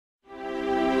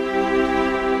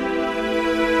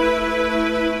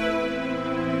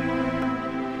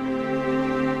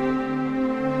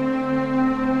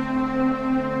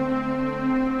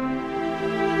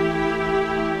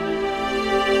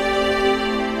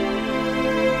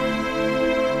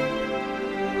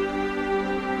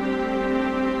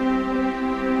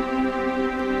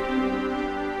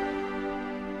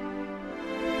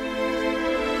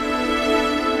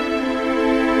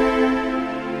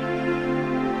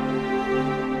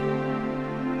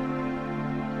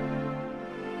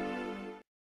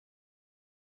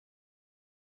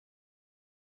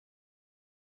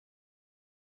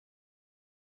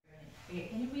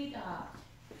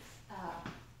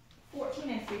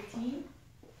15.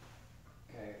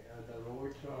 Okay, the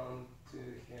Lord turned to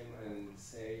him and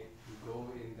said, "Go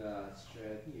in the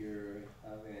straight you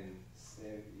haven't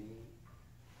saved in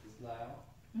Israel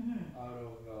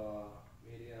out of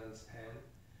Midian's hand.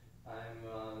 I'm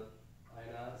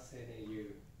not sending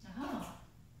you."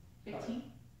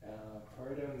 15.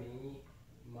 Pardon me,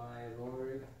 my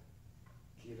Lord.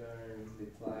 Gideon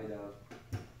replied,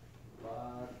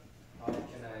 "But how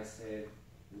can I save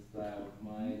Israel?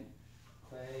 My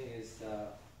clan is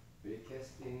the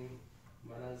weakest in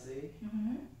Manasseh,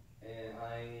 and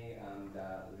I am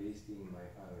the least in my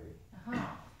family."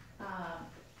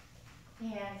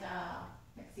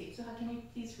 Let's see. So, how can you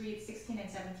please read 16 and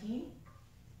 17?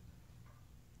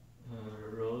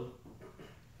 Lord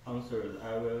answered,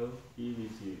 "I will be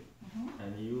with you,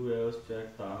 and you will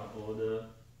strike down all the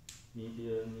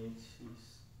Midianites,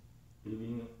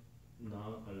 leaving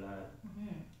none alive."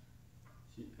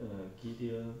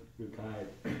 Gideon replied,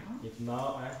 "If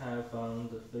now I have found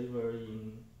favor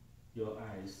in your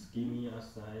eyes, give me a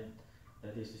sign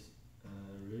that it is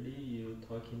really you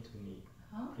talking to me.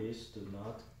 Please do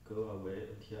not go away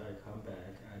until I come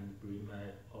back and bring my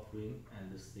offering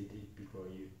and set it before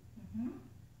you."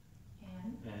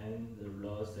 And the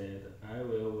Lord said, "I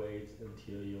will wait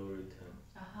until your return."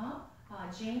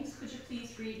 James, could you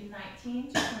please read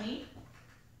 19 to 20?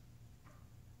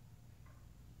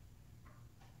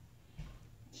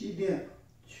 基甸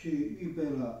去预备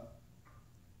了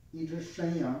一只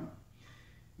山羊，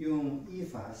用依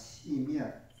法细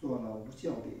面做了无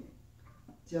酵饼，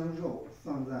将肉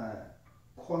放在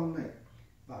筐内，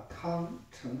把汤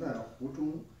盛在壶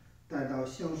中，带到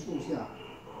橡树下，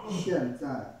献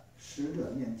在使者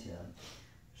面前。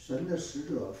神的使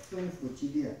者吩咐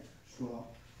基甸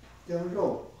说：“将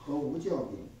肉和无酵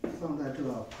饼放在这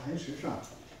磐石上，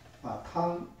把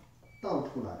汤倒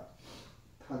出来。”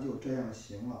他就这样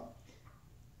行了。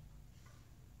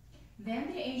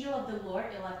 Then the angel of the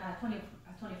Lord,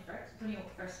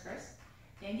 21st verse.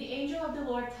 Then the angel of the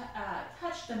Lord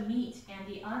touched the meat and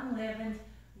the unleavened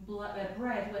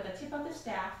bread with the tip of the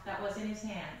staff that was in his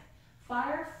hand.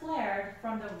 Fire flared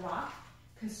from the rock,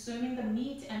 consuming the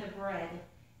meat and the bread,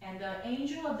 and the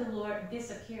angel of the Lord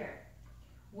disappeared.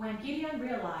 When Gideon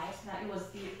realized that it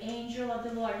was the angel of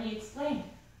the Lord, he exclaimed,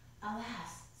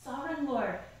 "Alas, sovereign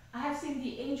Lord, I have seen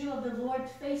the angel of the Lord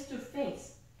face to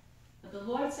face." But the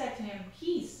Lord said to him,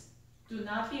 "Peace, do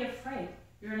not be afraid,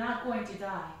 you're not going to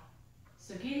die."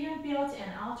 So Gideon built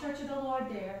an altar to the Lord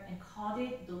there and called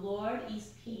it "The Lord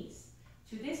is Peace."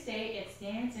 To this day it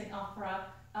stands in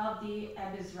Ophrah of the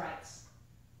Abiezrites.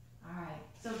 Alright,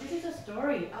 so this is a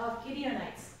story of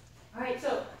Gideonites. Alright,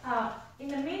 so in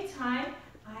the meantime,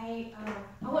 I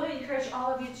want to encourage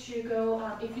all of you to go,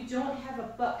 if you don't have a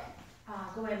book,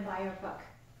 go and buy your book.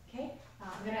 Okay?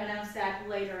 I'm going to announce that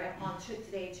later on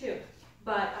today too.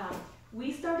 But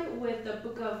we started with the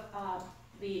book of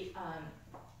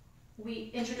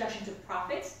Introduction to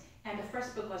Prophets, and the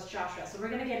first book was Joshua. So we're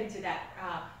going to get into that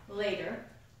later.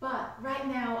 But right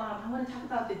now, I want to talk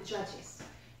about the Judges.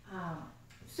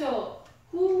 So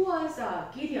who was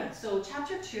Gideon? So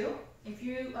chapter 2, if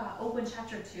you open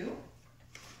chapter 2.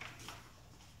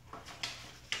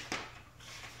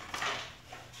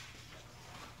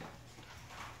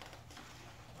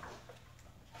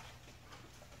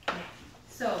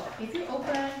 So if you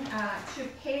open to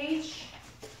page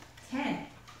 10,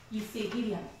 you see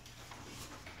Gideon.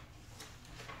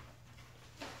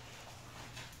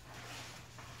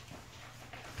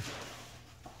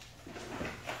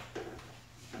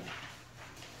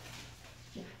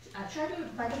 Try to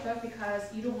buy the book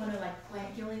because you don't want to like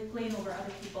plane over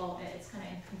other people. It's kind of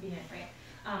inconvenient, right?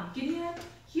 Gideon,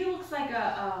 he looks like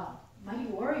a mighty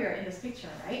warrior in this picture,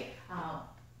 right?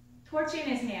 Torch in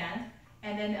his hand,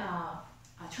 and then a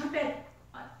trumpet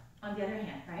on the other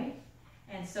hand, right?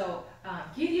 And so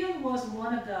Gideon was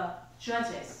one of the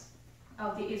judges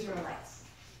of the Israelites.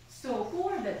 So who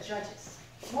were the judges?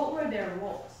 What were their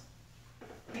roles?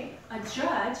 Okay, a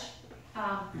judge,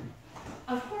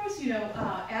 of course, you know,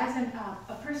 as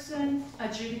a person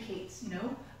adjudicates,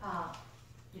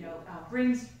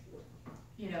 brings,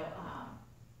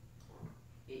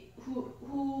 who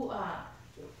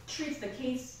treats the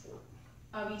case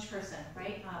of each person,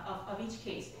 right? Of each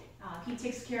case. He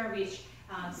takes care of each,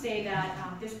 say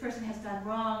that this person has done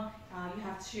wrong, you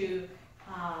have to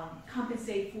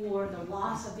compensate for the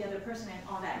loss of the other person and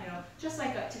all that, just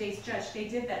like today's judge, they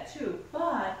did that too.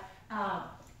 But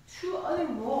two other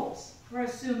roles were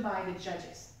assumed by the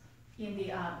judges in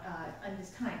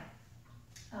this time.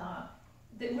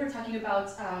 We're talking about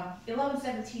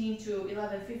 1117 to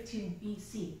 1115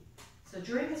 BC. So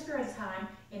during this period of time,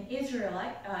 in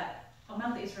Israelite,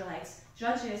 among the Israelites,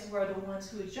 judges were the ones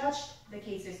who judged the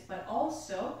cases, but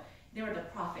also they were the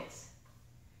prophets.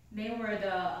 They were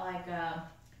the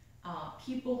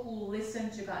people who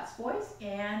listened to God's voice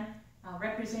and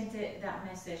represented that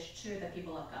message to the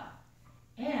people of God.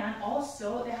 And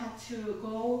also they had to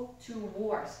go to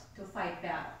wars to fight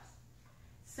battles.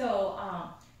 So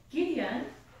Gideon,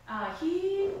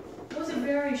 he was a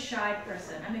very shy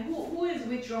person. I mean, who is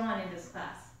withdrawn in this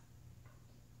class?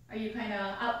 Are you kind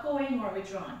of outgoing or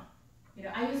withdrawn? You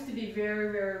know, I used to be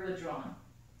very, very withdrawn.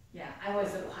 Yeah, I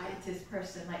was the quietest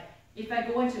person. Like, if I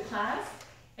go into class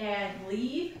and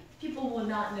leave, people will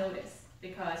not notice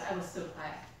because I was so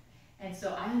quiet. And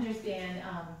so I understand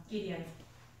Gideon's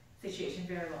situation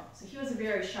very well. So he was a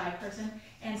very shy person.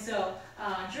 And so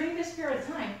during this period of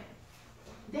time,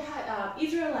 they had,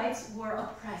 Israelites were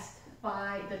oppressed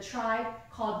by the tribe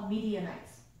called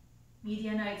Midianites.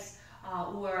 Midianites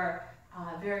were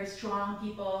very strong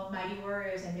people, mighty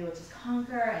warriors, and they would just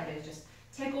conquer and they would just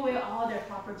take away all their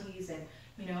properties and,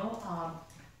 you know,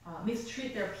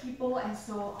 mistreat their people. And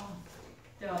so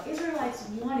the Israelites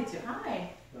wanted to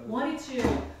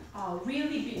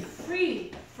really be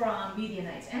free from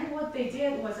Midianites. And what they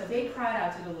did was that they cried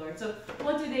out to the Lord. So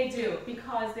what do?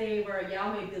 Because they were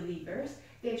Yahweh believers,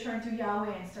 they turned to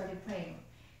Yahweh and started praying.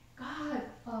 God,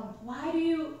 why do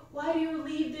you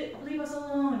leave us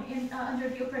alone under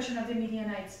the oppression of the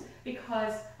Midianites?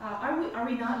 Because are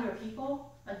we not your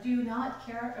people? Do you not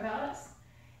care about us?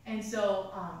 And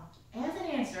so, as an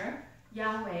answer,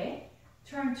 Yahweh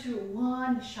turned to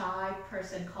one shy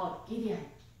person called Gideon.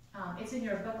 It's in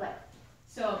your booklet.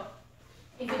 So,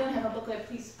 if you don't have a booklet,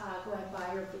 please go and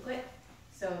buy your booklet.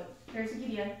 So, here's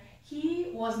Gideon.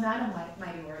 He was not a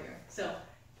mighty warrior. So,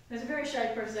 he was a very shy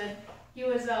person. He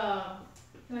was a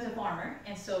farmer,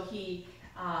 and so he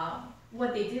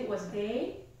what they did was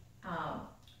they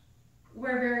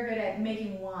were very good at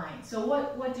making wine. So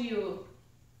what do you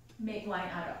make wine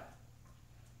out of?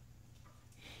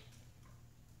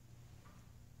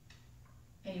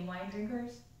 Any wine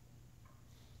drinkers?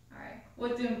 All right.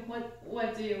 What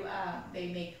do they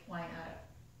make wine out of?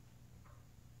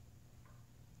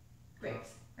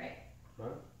 Grapes, right?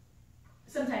 What?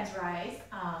 Sometimes rice,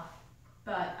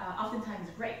 but oftentimes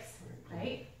grapes,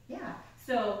 right? Yeah.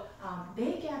 So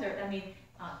they gathered. I mean,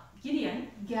 Gideon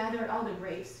gathered all the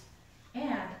grapes,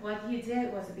 and what he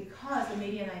did was because the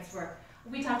Midianites were.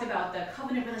 We talked about the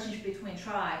covenant relationship between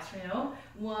tribes, you know.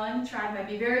 One tribe might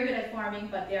be very good at farming,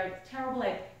 but they're terrible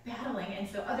at battling, and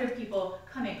so other people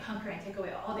come and conquer and take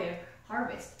away all their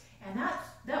harvest. And that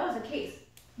was the case.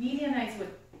 Midianites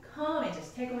would come and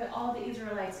just take away all the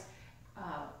Israelites'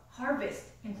 harvest,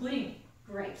 including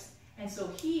grapes. And so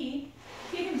he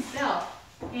hid himself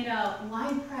in a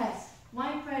wine press.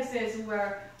 Wine press is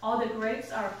where all the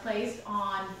grapes are placed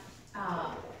on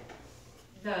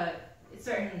the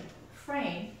certain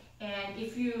frame, and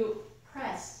if you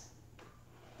press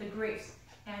the grapes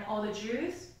and all the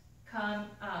juice come,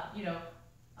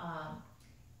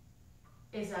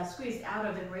 is squeezed out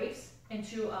of the grapes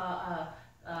into a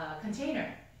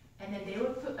container, and then they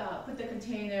would put the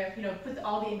container, put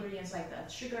all the ingredients like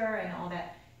the sugar and all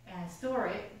that, and store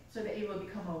it so that it will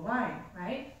become a wine,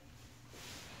 right?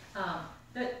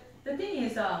 The thing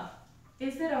is,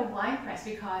 instead of wine press,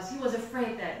 because he was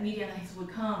afraid that Midianites would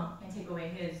come and take away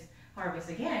his harvest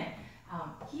again,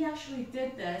 he actually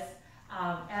did this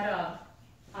at a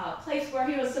place where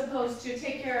he was supposed to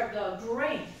take care of the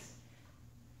grains.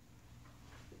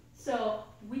 So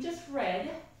we just read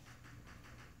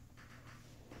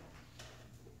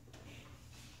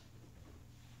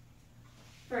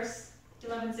verse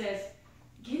 11 says,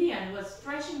 Gideon was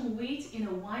threshing wheat in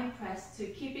a wine press to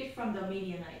keep it from the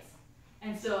Midianites.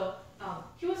 And so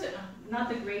he was, not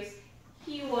the grapes,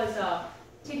 he was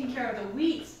taking care of the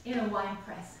wheat in a wine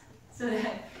press so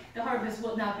that the harvest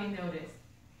will not be noticed,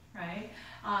 right?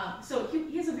 So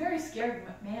he's a very scared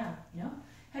man,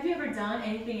 Have you ever done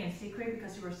anything in secret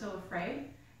because you were so afraid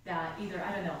that either,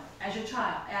 I don't know, as a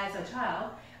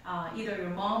child, either your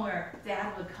mom or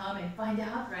dad would come and find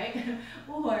out, right?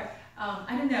 Or,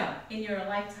 I don't know, in your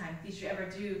lifetime, did you ever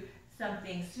do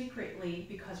something secretly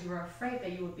because you were afraid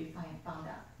that you would be found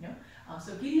out,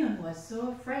 So Gideon was so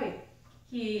afraid.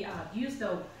 He used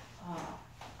the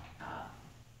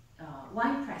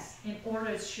wine press in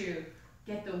order to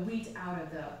get the wheat out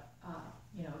of the,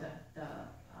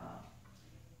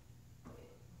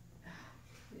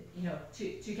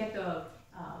 to get the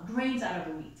grains out of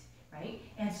the wheat, right?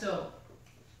 And so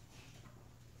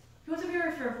he was a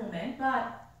very fearful man,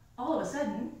 but all of a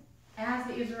sudden, as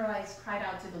the Israelites cried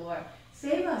out to the Lord,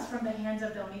 save us from the hands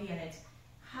of the Midianites,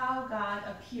 how God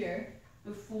appeared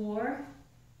before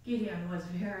Gideon was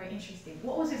very interesting.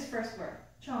 What was his first word?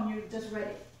 Chong, you just read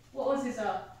it. What was his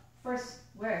first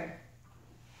word?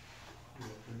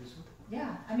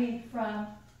 Yeah, I mean from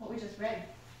what we just read.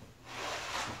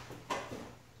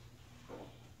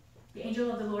 The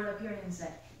angel of the Lord appeared and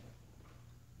said,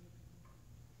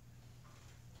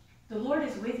 "The Lord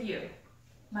is with you,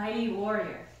 mighty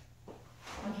warrior."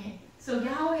 Okay, so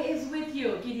Yahweh is with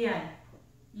you, Gideon,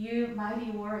 you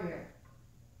mighty warrior.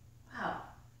 Wow,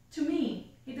 to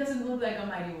me, he doesn't look like a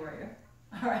mighty warrior.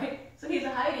 All right, so he's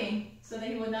hiding so that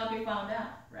he will not be found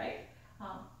out, right?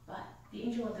 But the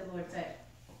angel of the Lord said,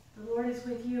 "The Lord is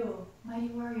with you, mighty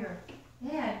warrior."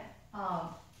 And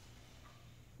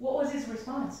what was his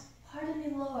response? "Pardon me,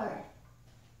 Lord.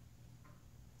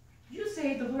 You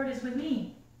say the Lord is with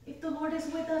me. If the Lord is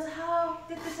with us, how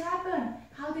did this happen?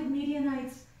 How did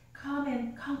Midianites come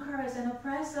and conquer us and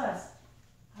oppress us?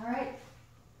 All right?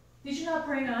 Did you not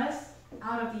bring us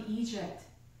out of the Egypt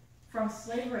from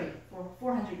slavery for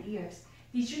 400 years?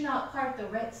 Did you not part the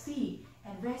Red Sea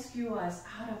and rescue us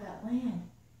out of that land?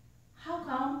 How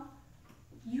come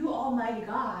you, Almighty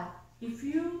God, if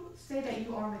you say that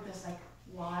you are with us, like,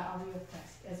 why are we oppressed?"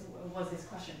 Was his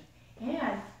question.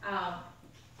 And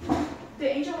the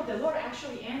angel of the Lord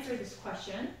actually answered this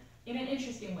question in an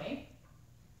interesting way.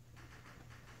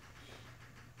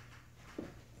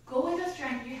 "Go in the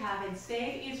strength you have and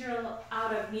save Israel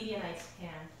out of Midianites'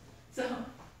 hand." So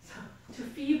to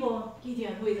feeble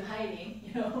Gideon, who is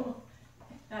hiding,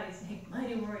 God is saying,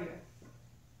 "Mighty warrior,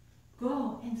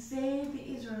 go and save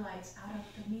the Israelites out of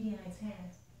the Midianites'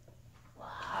 hands."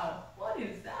 Wow, what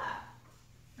is that?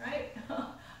 Right?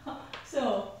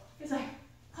 So he's like,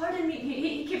 "Pardon me."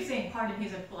 He keeps saying pardon.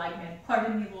 He's a polite man.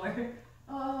 "Pardon me, Lord.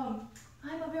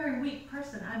 I'm a very weak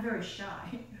person. I'm very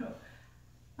shy.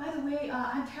 By the way,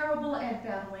 I'm terrible at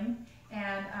battling,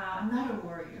 and I'm not a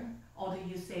warrior. Although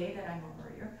you say that I'm a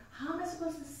warrior, how am I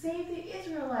supposed to save the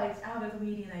Israelites out of the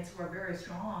Midianites, who are very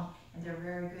strong and they're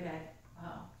very good at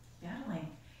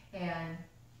battling?" And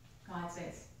God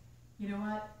says, "You know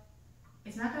what?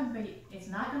 It's not going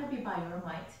to be by your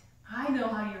might. I know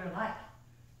how you're like.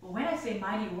 But when I say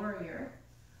mighty warrior,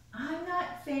 I'm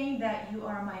not saying that you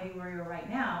are a mighty warrior right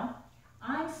now.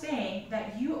 I'm saying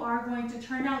that you are going to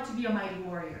turn out to be a mighty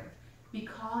warrior,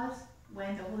 because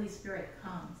when the Holy Spirit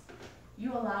comes,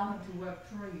 you allow him to work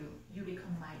through you. You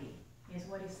become mighty," is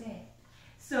what he's saying.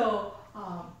 So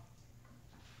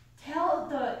tell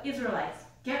the Israelites,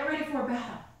 get ready for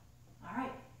battle. All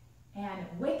right? And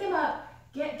wake them up.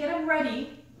 Get them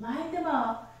ready, line them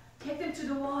up, take them to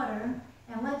the water,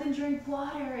 and let them drink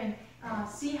water and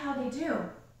see how they do.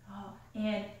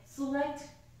 And select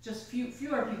just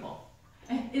fewer people.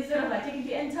 And instead of taking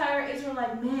the entire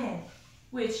Israelite men,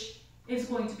 which is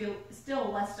going to be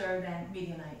still lesser than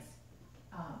Midianites,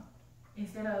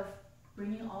 instead of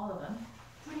bringing all of them,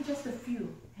 bring just a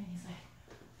few. And he's like,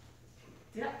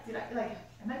 did I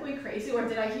am I going crazy, or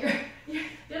did I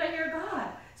hear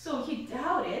God? So he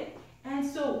doubted. And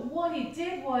so what he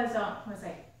did was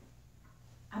like,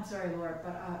 "I'm sorry, Lord,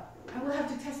 but I will have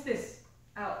to test this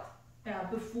out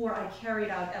before I carry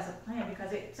it out as a plan,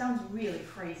 because it sounds really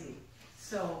crazy.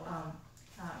 So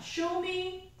show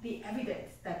me the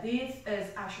evidence that this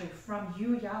is actually from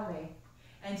you, Yahweh."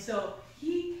 And so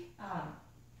he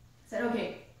said,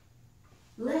 "Okay,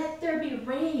 let there be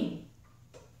rain,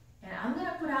 and I'm going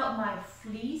to put out my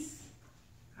fleece,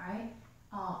 right,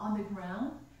 on the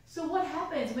ground." So what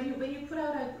happens when you put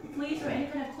out a fleece or any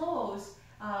kind of clothes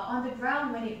on the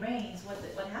ground when it rains?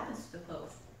 What happens to the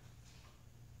clothes?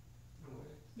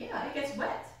 Yeah, it gets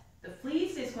wet. The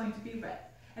fleece is going to be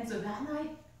wet. And so that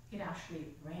night, it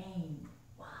actually rained.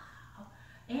 Wow.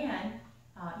 And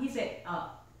he said,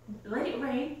 "Let it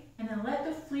rain, and then let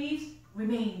the fleece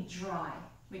remain dry,"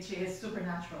 which is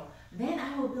supernatural. "Then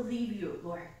I will believe you,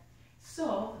 Lord."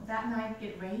 So that night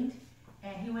it rained,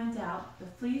 and he went out. The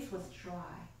fleece was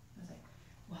dry. I was like,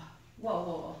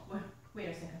 whoa, wait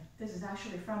a second. This is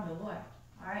actually from the Lord.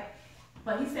 All right.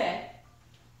 But he said,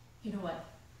 "You know what?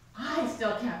 I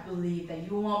still can't believe that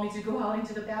you want me to go out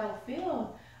into the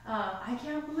battlefield. I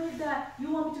can't believe that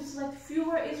you want me to select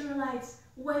fewer Israelites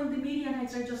when the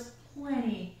Midianites are just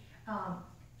plenty.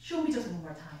 Show me just one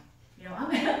more time.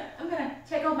 I'm gonna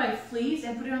take out my fleece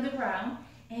and put it on the ground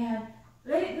and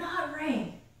let it not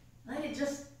rain. Let it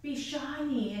just be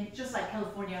shiny, and just like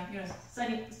California,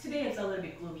 sunny. Today it's a little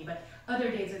bit gloomy, but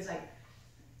other days it's like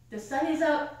the sun is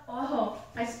up. Oh,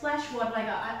 I splashed water, like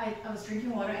I was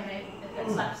drinking water and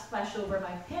it splashed over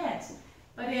my pants.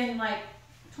 But in like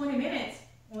 20 minutes,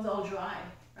 it was all dry,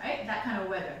 right? That kind of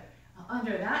weather.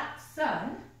 Under that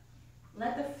sun,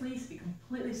 let the fleece be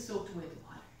completely soaked with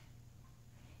water.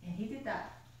 And he did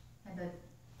that. And the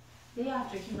day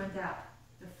after he went out,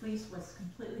 the fleece was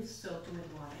completely soaked with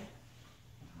water,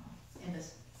 and the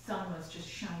sun was just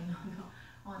shining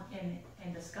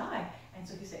in the sky. And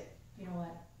so he said, you know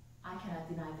what? I cannot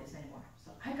deny this anymore.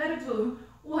 So I gotta do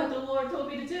what the Lord told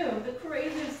me to do, the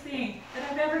craziest thing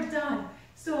that I've ever done.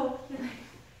 So he's like,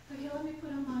 okay, let me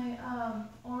put on my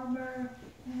armor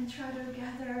and try to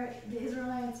gather the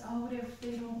Israelites out if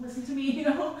they don't listen to me, you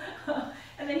know.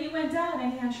 And then he went down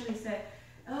and he actually said,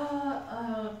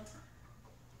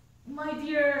 my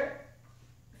dear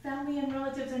family and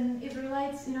relatives and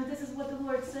Israelites, you know, this is what the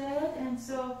Lord said, and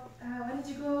so why don't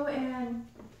you go and,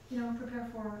 you know, prepare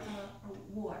for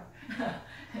a war.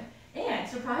 And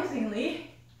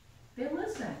surprisingly, they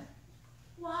listened.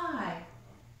 Why?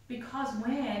 Because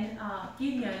when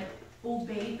Gideon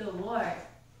obeyed the Lord,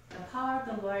 the power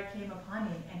of the Lord came upon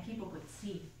him and people could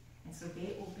see. And so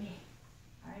they obeyed.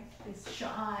 Right? This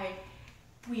shy,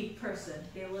 weak person,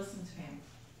 they listened to him.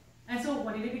 And so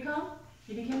what did he become?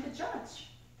 He became the judge.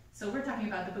 So we're talking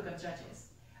about the book of Judges.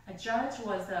 A judge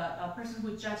was a person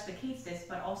who judged the cases,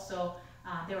 but also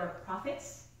there were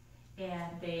prophets,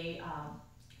 and they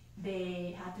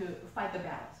had to fight the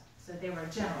battles. So they were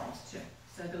generals too.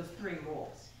 So those three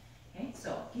roles. Okay,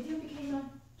 so Gideon became a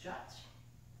judge.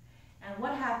 And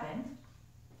what happened?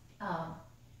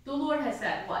 The Lord has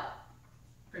said, what?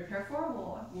 Prepare for a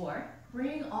war,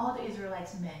 bring all the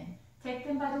Israelites' men, take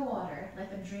them by the water,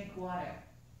 let them drink water,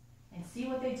 and see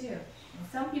what they do. And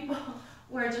some people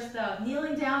were just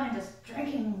kneeling down and just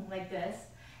drinking like this,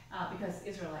 because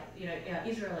Israel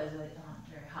is a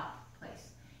very hot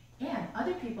place. And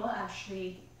other people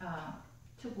actually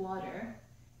took water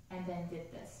and then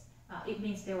did this. It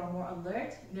means they were more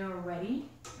alert, they were ready,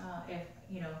 if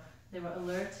they were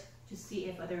alert to see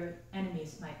if other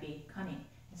enemies might be coming.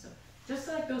 And so just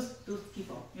like those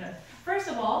people, first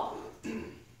of all,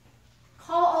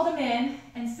 call all the men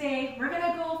and say, we're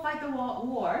gonna go fight the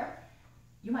war.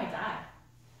 You might die.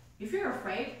 If you're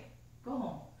afraid,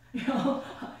 go home.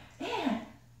 And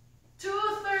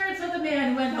 2/3 of the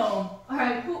men went home. All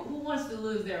right, who wants to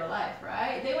lose their life,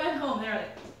 right? They went home. They're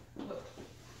like,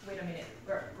 wait a minute,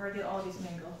 where did all these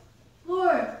men go?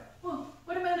 Lord,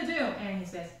 what am I gonna do? And he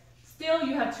says, still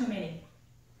you have too many.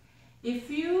 If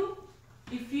you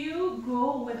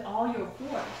go with all your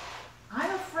force,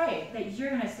 I'm afraid that you're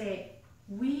gonna say,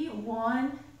 we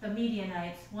won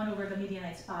over the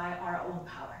Midianites by our own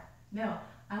power. No,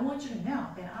 I want you to know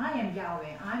that I am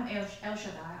Yahweh, I'm El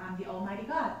Shaddai, I'm the Almighty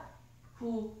God,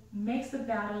 who makes the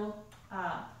battle,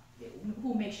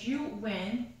 who makes you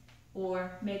win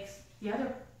or makes the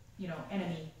other,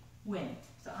 enemy win.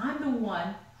 So I'm the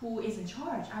one who is in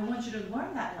charge. I want you to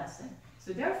learn that lesson.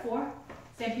 So therefore,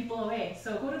 send people away.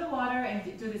 So go to the water and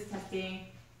do this testing.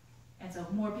 And so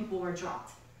more people were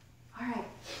dropped. All right.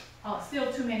 Oh,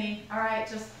 still too many. All right,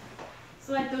 just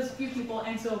select those few people.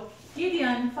 And so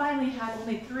Gideon finally had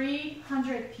only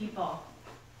 300 people.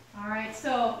 All right,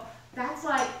 so that's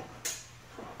like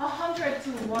 100 to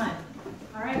 1.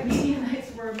 All right,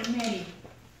 Midianites were many.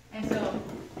 And so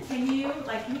can you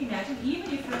imagine, even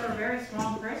if you're a very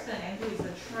strong person and who is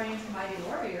a trained, mighty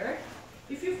warrior,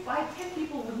 if you fight 10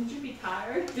 people, wouldn't you be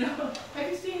tired?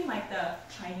 Have you seen like the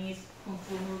Chinese kung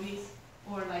fu movies,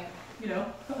 or like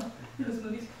those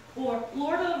movies, or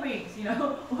Lord of the Rings,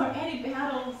 or any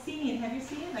battle scene? Have you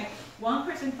seen like one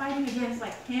person fighting against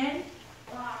like 10?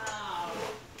 Wow,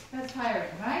 that's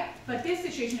tiring, right? But this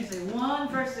situation is like 1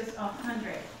 versus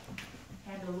 100,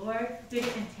 and the Lord did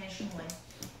it intentionally.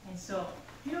 And so,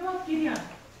 you know what, Gideon?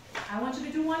 I want you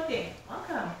to do one thing.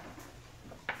 Welcome.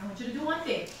 I want you to do one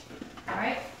thing. All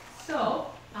right? So,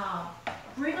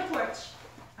 bring a torch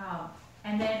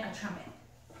and then a trumpet.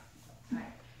 All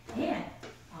right? And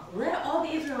let all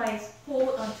the Israelites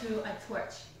hold onto a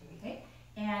torch. Okay?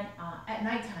 And at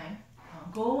nighttime,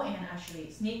 go and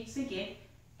actually sneak it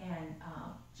and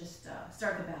just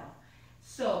start the battle.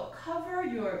 So, cover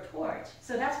your torch.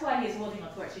 So that's why he's holding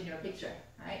a torch in your picture.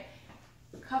 Right?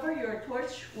 Cover your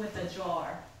torch with a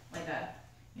jar, like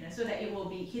so that it will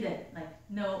be hidden, like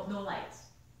no lights,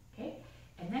 okay?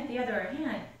 And then the other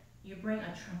hand, you bring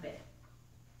a trumpet,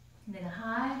 and then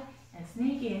hide and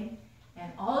sneak in, and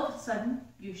all of a sudden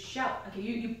you shout. Okay,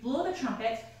 you blow the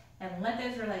trumpet and let the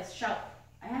Israelites shout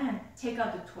and take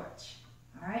out the torch.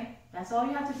 All right, that's all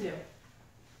you have to do.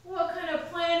 What kind of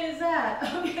plan is that?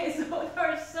 Okay, so there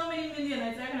are so many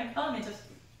Midianites that are gonna come and just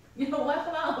wipe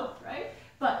them out, right?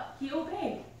 But he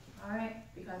obeyed, all right,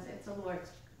 because it's the Lord's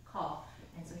call.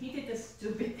 And so he did this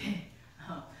stupid thing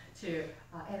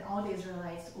and all the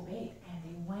Israelites obeyed. And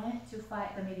they went to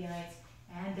fight the Midianites,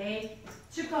 and they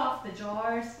took off the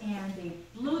jars, and they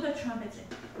blew the trumpets. And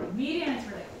the Midianites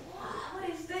were like, what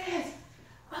is this?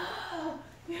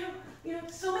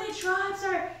 so many tribes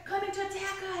are coming to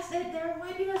attack us. They're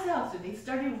wiping us out. So they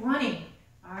started running,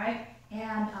 all right?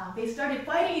 And they started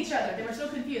fighting each other. They were so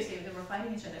confused. They were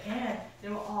fighting each other. And they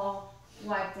were all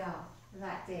wiped out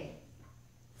that day.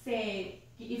 Say,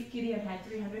 if Gideon had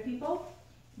 300 people,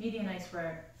 Midianites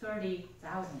were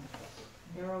 30,000.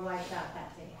 They were wiped out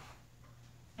that day.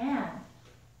 And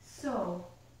so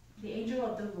the angel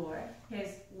of the Lord, his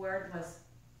word was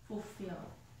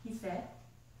fulfilled. He said,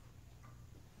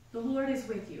 the Lord is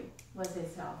with you, was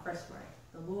his first word.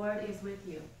 The Lord is with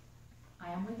you.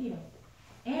 I am with you.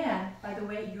 And, by the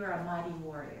way, you're a mighty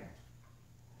warrior.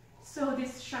 So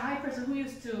this shy person who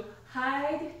used to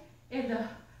hide in the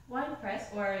wine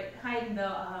press or hide in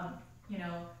the,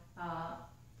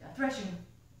 threshing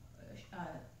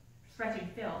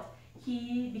field,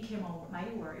 he became a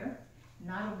mighty warrior.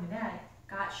 Not only that,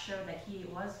 God showed that he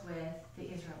was with the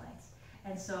Israelites.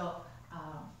 And so,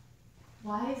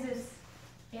 why is this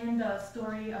in the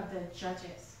story of the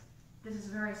Judges? This is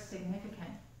very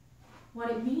significant. What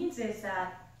it means is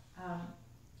that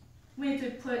we need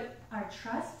to put our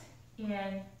trust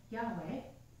in Yahweh,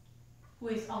 who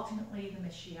is ultimately the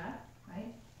Messiah,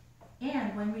 right?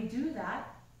 And when we do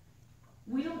that,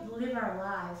 we don't live our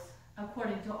lives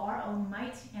according to our own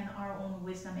might and our own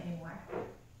wisdom anymore.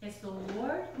 It's the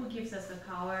Lord who gives us the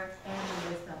power and the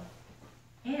wisdom.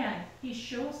 And he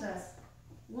shows us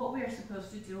what we're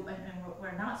supposed to do and what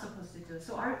we're not supposed to do.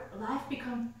 So our life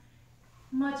becomes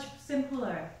much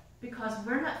simpler because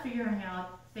we're not figuring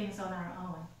out things on our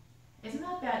own. It's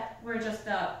not that we're just,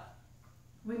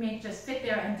 we may just sit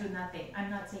there and do nothing. I'm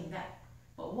not saying that.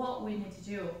 But what we need to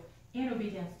do in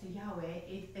obedience to Yahweh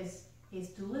is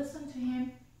to listen to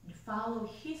him and follow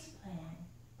his plan.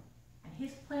 And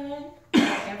his plan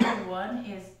for everyone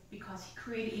is because he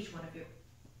created each one of you.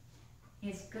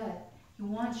 It's good. He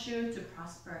wants you to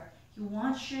prosper. He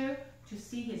wants you to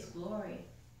see his glory.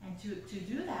 And to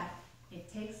do that, it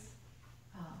takes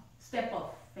a step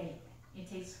of faith. It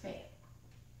takes faith.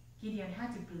 Gideon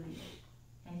had to believe,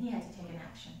 and he had to take an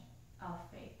action of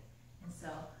faith. And so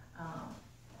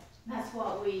that's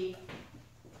what we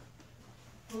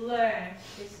learned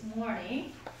this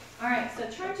morning. All right, so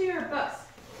turn to your books.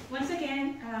 Once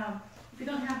again, if you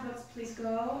don't have books, please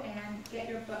go and get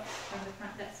your books from the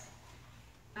front desk.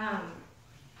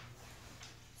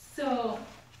 So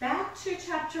back to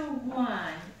chapter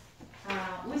 1.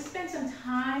 We spent some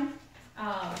time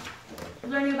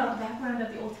learning about the background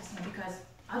of the Old Testament because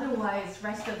otherwise the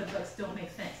rest of the books don't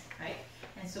make sense, right?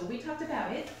 And so we talked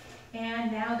about it.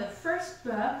 And now the first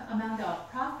book among the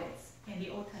prophets in the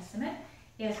Old Testament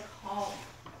is called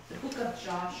the Book of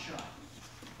Joshua.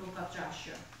 Book of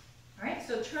Joshua. All right,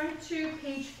 so turn to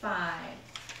page 5.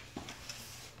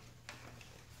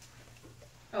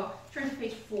 Oh, turn to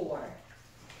page 4.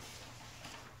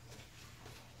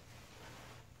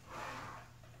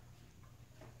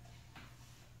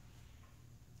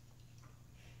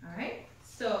 All right,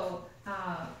 so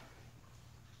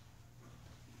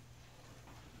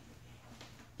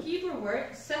Hebrew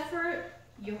word Sefer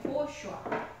Yehoshua.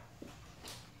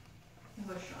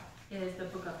 Yehoshua is the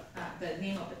book of the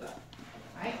name of the book.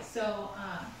 All right, so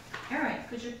Aaron,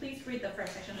 could you please read the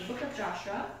first section, the Book of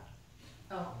Joshua?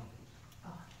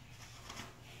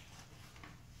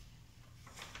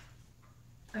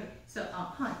 Okay, so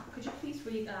Han, could you please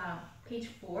read page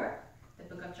 4, the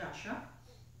Book of Joshua?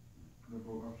 The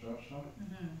Book of Joshua?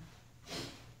 Mm-hmm.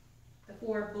 The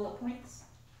 4 bullet points.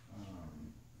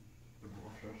 The Book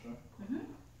of Joshua? Mm-hmm.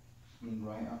 In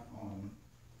right up on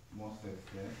Moses'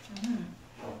 death, Mm-hmm.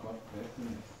 for God's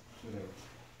faithfulness to the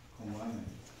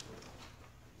commandment,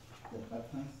 the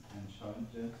patterns and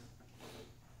challenges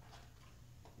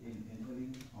in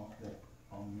entering of the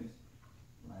promised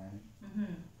land,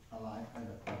 alive at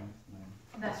the promised land.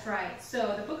 That's right.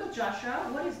 So the Book of Joshua,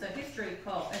 what is the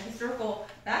historical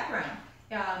background?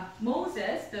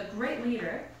 Moses, the great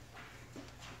leader,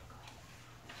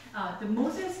 the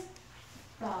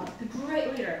great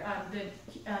leader,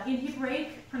 in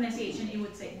Hebraic pronunciation, it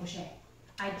would say Moshe.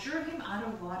 I drew him out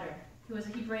of water. He was a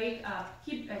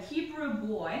Hebrew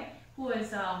boy who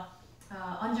was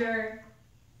under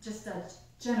just a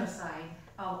genocide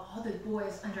of all the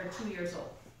boys under 2 years old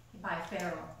by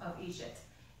Pharaoh of Egypt.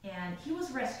 And he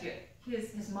was rescued.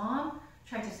 His mom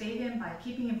tried to save him by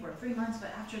keeping him for 3 months,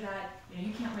 but after that,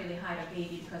 you can't really hide a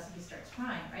baby because he starts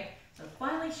crying, right? So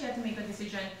finally she had to make a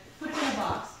decision, put him in a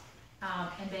box,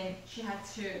 and then she had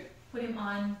to put him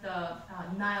on the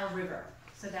Nile River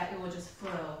so that it will just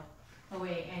flow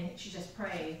away, and she just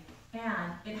prayed.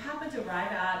 And it happened to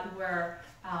arrive at where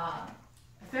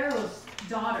Pharaoh's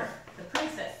daughter, the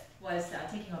princess, was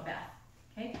taking a bath.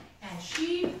 Okay, and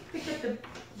she picked up the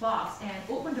box and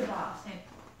opened the box, and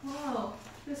whoa,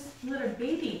 this little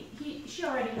baby, she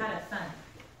already had a son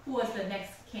who was the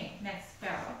next king, next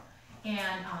pharaoh.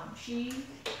 And she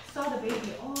saw the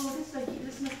baby. Oh,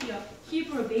 this must be a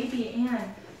Hebrew baby, and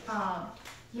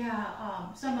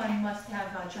someone must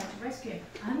have tried to rescue him.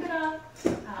 I'm gonna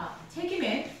take him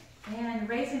in and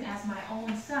raise him as my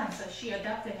own son. So she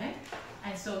adopted him,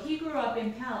 and so he grew up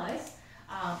in palace.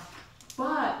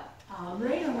 But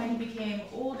later, when he became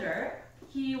older,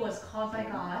 he was called by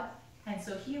God, and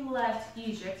so he left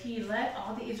Egypt. He led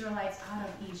all the Israelites out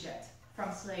of Egypt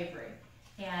from slavery,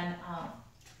 and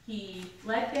he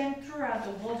led them throughout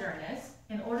the wilderness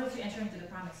in order to enter into the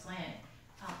promised land.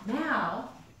 Now,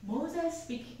 Moses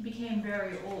became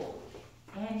very old,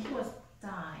 and he was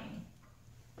dying.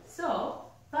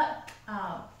 So, but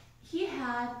he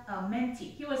had a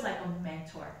mentee. He was like a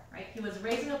mentor, right? He was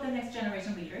raising up the next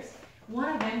generation leaders.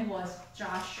 One of them was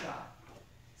Joshua.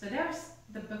 So there's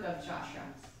the book of Joshua.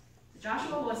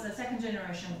 Joshua was the second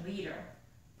generation leader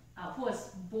who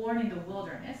was born in the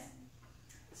wilderness.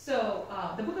 So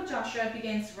the book of Joshua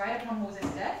begins right upon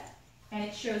Moses' death, and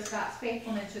it shows God's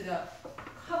faithfulness to the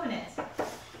covenant.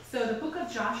 So the book of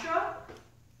Joshua,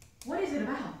 what is it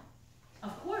about?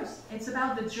 Of course, it's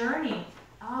about the journey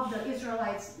of the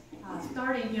Israelites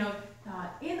starting,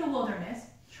 in the wilderness,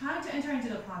 trying to enter into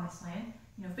the promised land,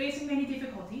 facing many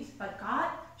difficulties, but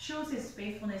God shows his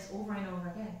faithfulness over and over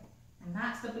again. And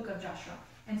that's the book of Joshua.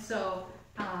 And so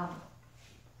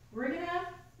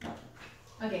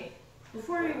okay,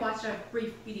 before we watch a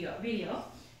brief video,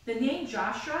 the name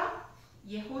Joshua,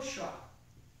 Yehoshua,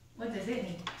 what does it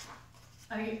mean?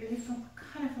 Are you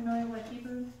kind of familiar with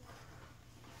Hebrew?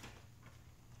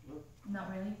 No. Not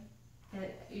really?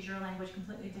 Is your language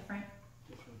completely different?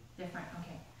 Different,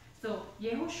 okay. So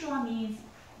Yehoshua means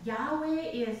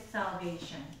Yahweh is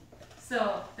salvation.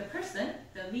 So the person,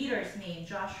 the leader's name,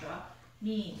 Joshua,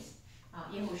 means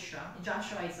Yehoshua.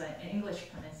 Joshua is an English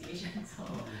pronunciation, so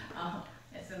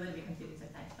it's a little bit confusing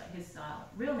sometimes. But his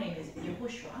real name is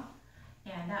Yehoshua,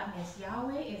 and that means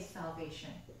Yahweh is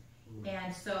salvation.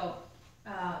 And so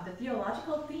the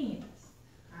theological themes,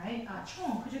 all right?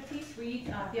 Chong, could you please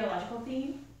read theological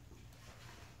theme?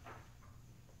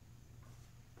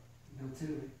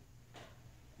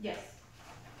 Yes.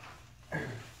 Okay.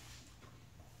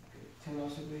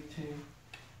 Theologically,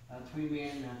 three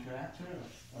main characters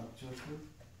of Joseph.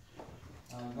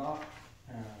 God,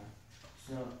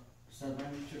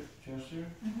 sovereign treasure,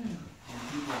 and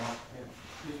people of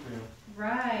Israel.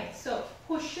 Right. So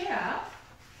Hosea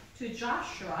to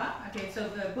Joshua. Okay. So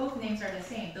both names are the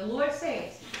same. The Lord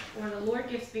saves, or the Lord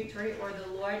gives victory, or the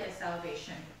Lord is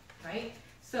salvation. Right.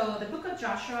 So the book of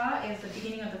Joshua is the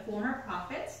beginning of the former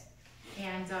prophets,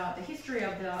 and the history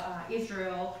of the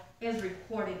Israel is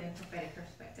recorded in prophetic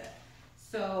perspective.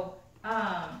 So,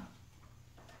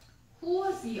 who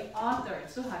was the author?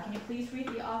 Suha, can you please read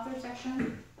the author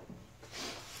section?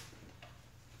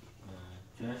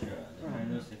 Joshua, the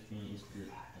final section is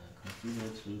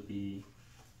considered to be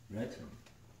written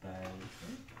by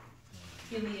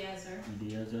Eleazar,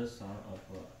 son of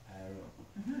Aaron,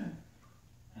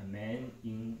 a man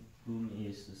in whom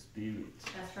is the Spirit.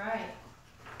 That's right.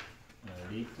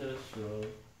 Lived through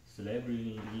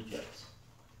slavery in Egypt,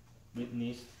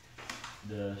 witnessed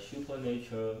the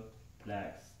supernatural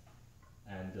plagues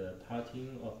and the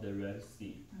parting of the Red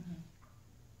Sea.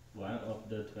 One of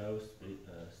the 12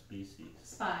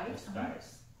 spies,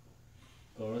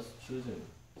 God's chosen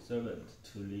servant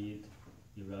to lead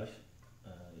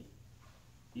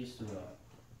Israel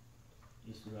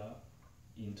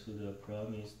into the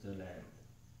promised land,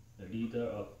 the leader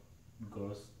of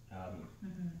God's army,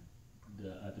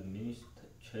 the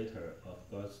administrator of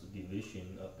God's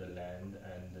division of the land,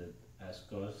 and as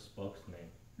God's spokesman,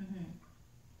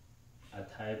 a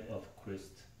type of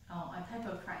Christ. Oh, a type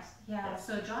of Christ. Yeah,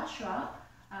 so Joshua,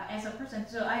 as a person,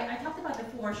 so I talked about the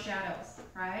four shadows,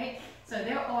 right? So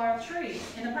there are trees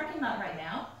in the parking lot right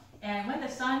now, and when the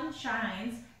sun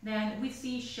shines, then we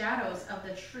see shadows of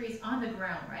the trees on the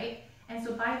ground, right? And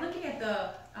so by looking at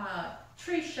the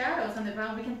tree shadows on the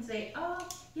ground, we can say, oh,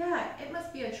 yeah, it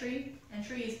must be a tree, and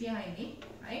tree is behind me,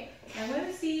 right? And when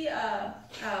we see a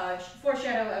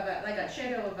foreshadow of a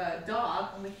shadow of a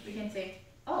dog, we can say,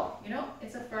 oh,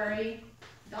 it's a furry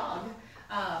dog.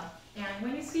 And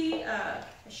when you see a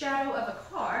shadow of a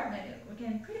car, then we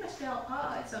can pretty much tell,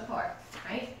 oh, it's a car,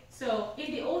 right? So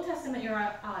in the Old Testament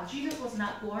era, Jesus was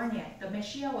not born yet. The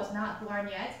Messiah was not born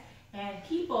yet. And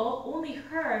people only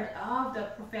heard of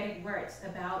the prophetic words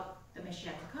about the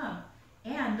Messiah to come.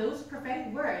 And those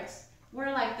prophetic words were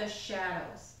like the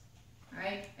shadows.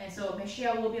 right? And so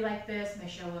Messiah will be like this,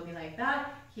 Messiah will be like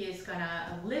that. He is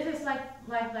gonna live his life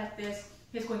like this.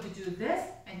 He's going to do this,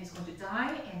 and he's going to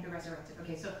die and be resurrected.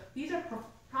 Okay, so these are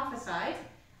prophesied.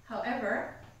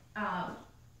 However,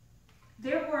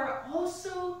 there were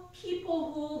also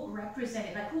people who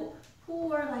represented, like who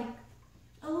were like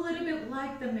a little bit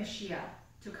like the Messiah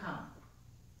to come.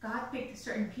 God picked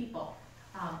certain people,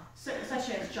 such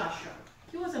as Joshua.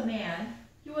 He was a man.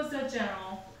 He was a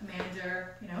general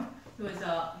commander. You know, he was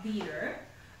a leader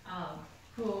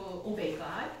who obeyed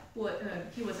God.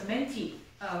 He was a mentee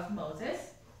of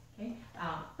Moses. Okay,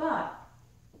 but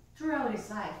throughout his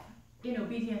life, in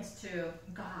obedience to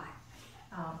God,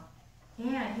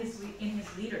 and in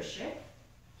his leadership,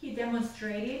 he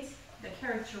demonstrated the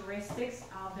characteristics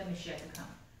of the Messiah to come.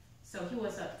 So he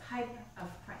was a type of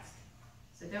Christ.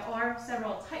 So there are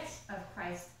several types of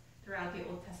Christ throughout the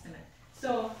Old Testament.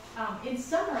 So in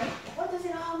summary, what does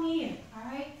it all mean? All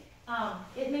right,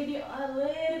 it may be a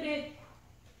little bit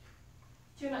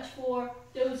too much for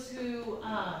those who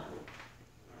are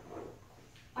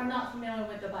not familiar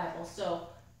with the Bible. So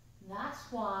that's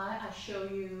why I show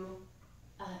you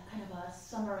kind of a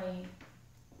summary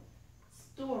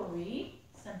story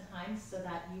sometimes, so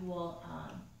that you will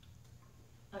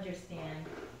understand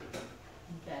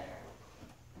better.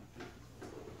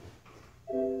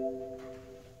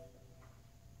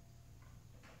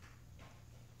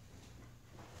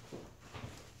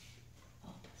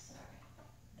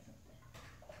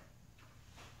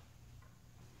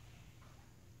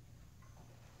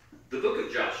 The book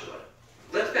of Joshua.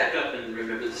 Let's back up and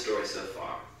remember the story so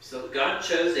far. So God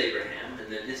chose Abraham,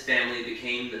 and then his family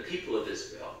became the people of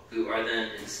Israel, who are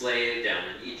then enslaved down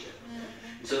in Egypt.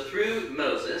 So through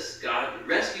Moses, God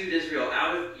rescued Israel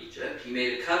out of Egypt. He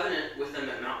made a covenant with them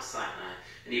at Mount Sinai,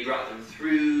 and he brought them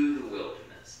through the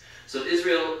wilderness. So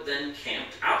Israel then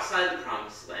camped outside the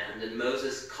promised land, and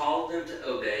Moses called them to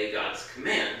obey God's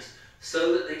commands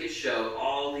so that they could show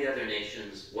all the other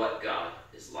nations what God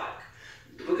is like.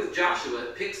 The book of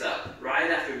Joshua picks up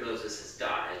right after Moses has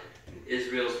died, and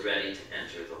Israel's ready to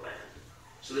enter the land.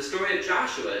 So the story of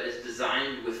Joshua is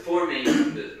designed with four main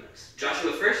movements.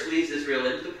 Joshua first leads Israel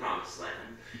into the promised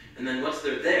land, and then once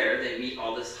they're there, they meet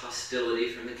all this hostility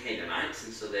from the Canaanites,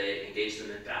 and so they engage them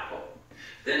in battle.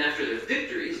 Then after their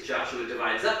victories, Joshua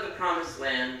divides up the promised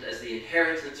land as the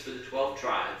inheritance for the 12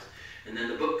 tribes, and then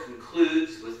the book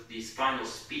concludes with these final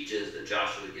speeches that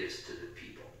Joshua gives to the people.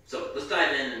 So let's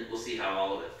dive in and we'll see how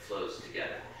all of it flows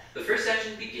together. The first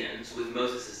section begins with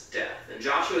Moses' death, and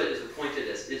Joshua is appointed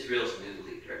as Israel's new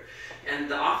leader. And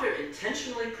the author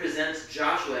intentionally presents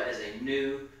Joshua as a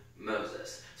new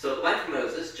Moses. So like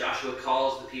Moses, Joshua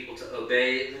calls the people to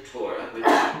obey the Torah, which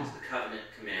is the covenant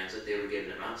commands that they were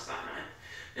given at Mount Sinai.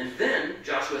 And then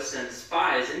Joshua sends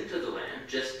spies into the land,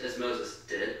 just as Moses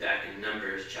did back in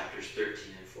Numbers chapters 13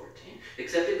 and 14,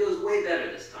 except it goes way better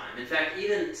this time. In fact,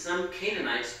 even some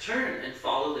Canaanites turn and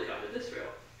follow the God of Israel.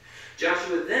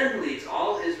 Joshua then leads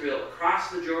all Israel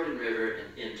across the Jordan River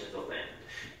and into the land.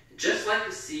 Just like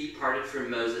the sea parted for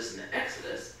Moses in the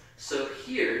Exodus, so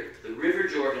here the river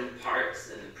Jordan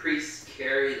parts and the priests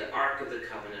carry the Ark of the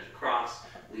Covenant across,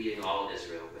 leading all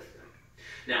Israel with them.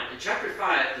 Now, in chapter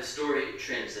 5, the story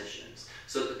transitions.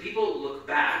 So the people look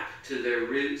back to their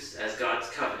roots as God's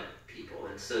covenant people,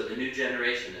 and so the new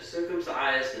generation is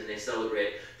circumcised and they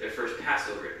celebrate their first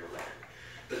Passover in the land.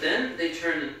 But then they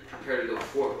turn and prepare to go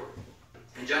forward.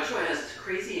 And Joshua has this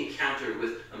crazy encounter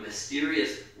with a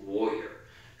mysterious warrior,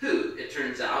 who, it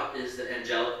turns out, is the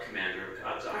angelic commander of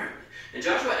God's army. And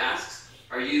Joshua asks,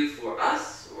 "Are you for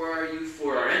us, or are you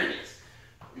for our enemies?"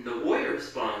 And the warrior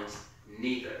responds,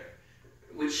 "Neither,"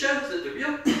 which shows that the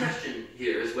real question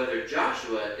here is whether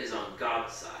Joshua is on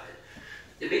God's side.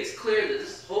 It makes clear that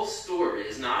this whole story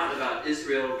is not about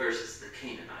Israel versus the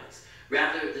Canaanites.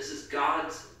 Rather, this is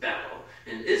God's battle,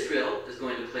 and Israel is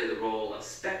going to play the role of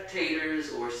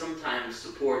spectators or sometimes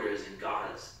supporters in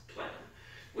God's plan,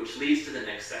 which leads to the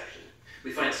next section.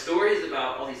 We find stories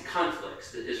about all these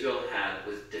conflicts that Israel had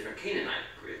with different Canaanite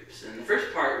groups. And the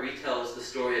first part retells the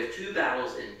story of 2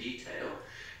 battles in detail,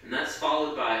 and that's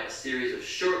followed by a series of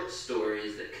short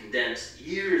stories that condense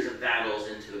years of battles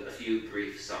into a few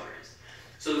brief summaries.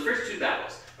 So the first 2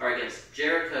 battles are against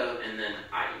Jericho and then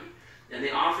Ai, and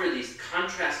they offer these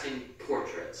contrasting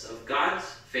portraits of God's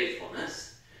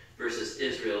faithfulness versus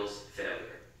Israel's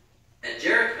failure. At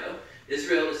Jericho,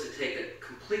 Israel is to take a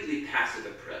completely passive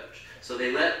approach. So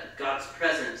they let God's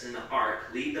presence in the ark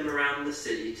lead them around the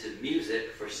city to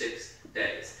music for 6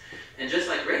 days. And just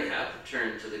like Rahab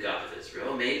turned to the God of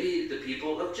Israel, maybe the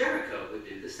people of Jericho would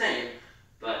do the same,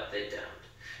 but they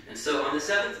don't. And so on the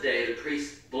seventh day, the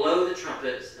priests blow the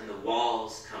trumpets and the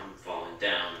walls come falling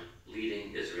down,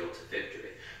 leading Israel to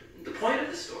victory. The point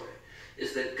of the story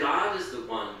is that God is the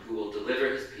one who will deliver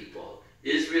his people.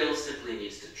 Israel simply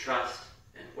needs to trust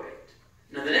and wait.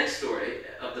 Now the next story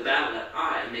of the battle at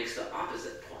Ai makes the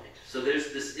opposite point. So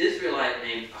there's this Israelite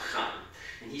named Achan,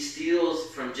 and he steals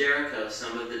from Jericho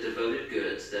some of the devoted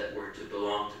goods that were to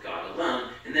belong to God alone,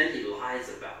 and then he lies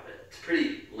about it. It's a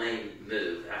pretty lame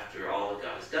move after all that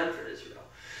God has done for Israel.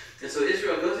 And so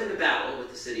Israel goes into battle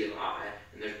with the city of Ai,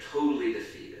 and they're totally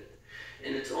defeated.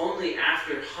 And it's only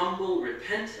after humble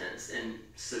repentance and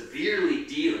severely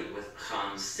dealing with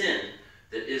Achan's sin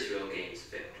that Israel gains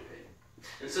victory.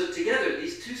 And so together,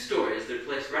 these two stories, they're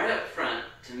placed right up front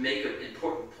to make an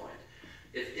important point.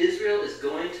 If Israel is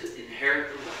going to inherit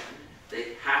the land,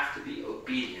 they have to be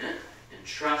obedient and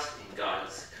trust in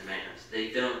God's commands.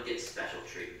 They don't get special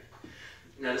treatment.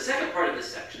 Now, the second part of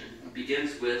this section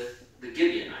begins with the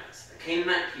Gibeonites, a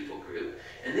Canaanite people group,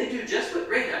 and they do just what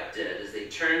Rahab did as they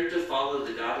turn to follow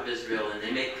the God of Israel and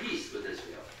they make peace with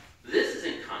Israel. This is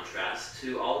in contrast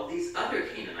to all of these other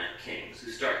Canaanite kings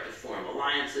who start to form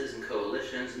alliances and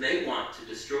coalitions, and they want to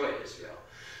destroy Israel.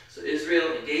 So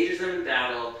Israel engages them in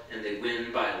battle, and they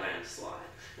win by a landslide.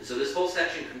 And so this whole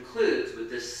section concludes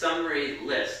with this summary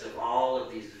list of all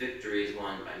of these victories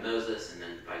won by Moses and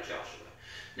then by Joshua.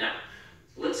 Now,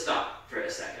 let's stop for a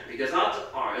second, because odds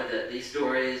are that these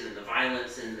stories and the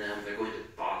violence in them, they're going to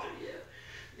bother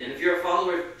you. And if you're a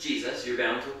follower of Jesus, you're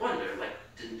bound to wonder, like,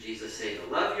 didn't Jesus say to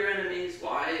love your enemies?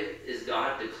 Why is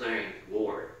God declaring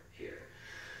war here?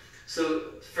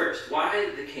 So first,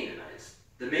 why the Canaanites?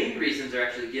 The main reasons are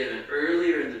actually given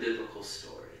earlier in the biblical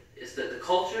story. Is that the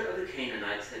culture of the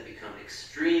Canaanites had become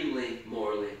extremely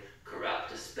morally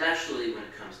corrupt, especially when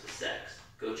it comes to sex.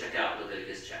 Go check out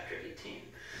Leviticus chapter 18.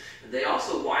 And they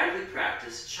also widely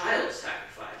practiced child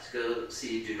sacrifice. Go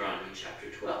see Deuteronomy chapter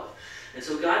 12. And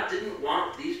so God didn't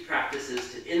want these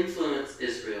practices to influence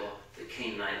Israel. The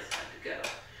Canaanites had to go.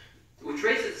 Which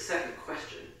raises the second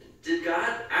question. Did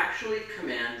God actually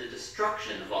command the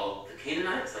destruction of all the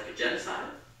Canaanites, like a genocide?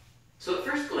 So at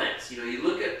first glance, you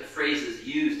look at the phrases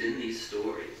used in these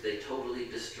stories. They totally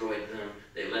destroyed them.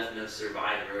 They left no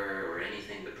survivor or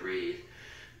anything to breathe.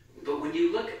 But when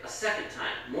you look a second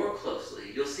time, more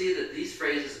closely, you'll see that these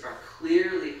phrases are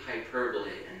clearly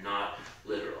hyperbole and not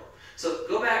literal. So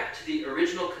go back to the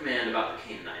original command about the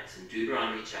Canaanites in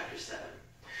Deuteronomy chapter 7.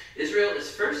 Israel is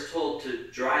first told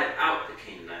to drive out the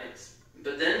Canaanites,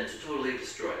 but then to totally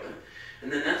destroy them.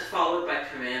 And then that's followed by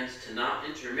commands to not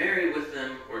intermarry with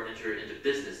them or enter into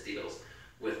business deals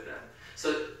with them.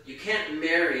 So you can't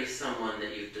marry someone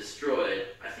that you've destroyed.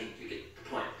 I think you get the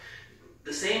point.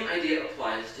 The same idea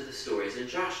applies to the stories in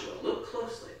Joshua. Look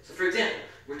closely. So for example,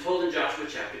 we're told in Joshua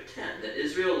chapter 10 that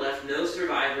Israel left no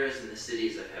survivors in the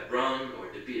cities of Hebron or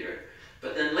Debir.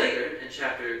 But then later, in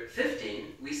chapter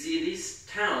 15, we see these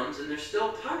towns, and they're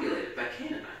still populated by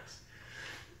Canaanites.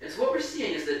 And so what we're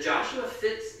seeing is that Joshua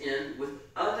fits in with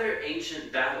other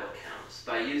ancient battle accounts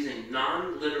by using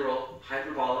non-literal,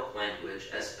 hyperbolic language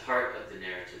as part of the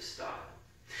narrative style.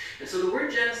 And so the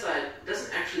word genocide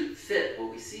doesn't actually fit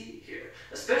what we see here,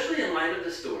 especially in light of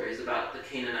the stories about the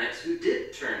Canaanites who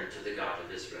did turn to the God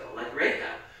of Israel, like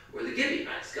Rahab or the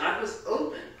Gibeonites. God was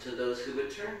open to those who would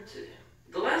turn to him.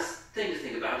 The last thing to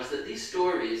think about is that these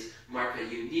stories mark a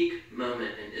unique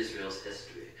moment in Israel's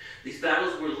history. These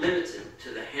battles were limited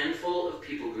to the handful of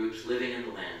people groups living in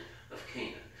the land of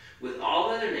Canaan. With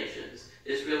all other nations,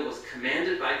 Israel was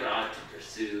commanded by God to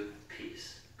pursue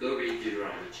peace. Go read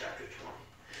Deuteronomy chapter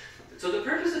 20. So the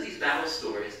purpose of these battle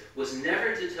stories was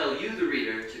never to tell you, the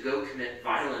reader, to go commit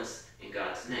violence in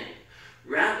God's name.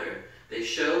 Rather, they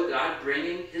show God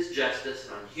bringing his justice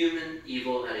on human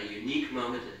evil at a unique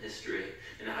moment in history,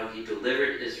 and how he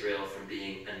delivered Israel from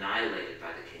being annihilated by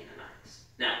the Canaanites.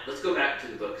 Now, let's go back to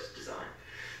the book's design.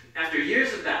 After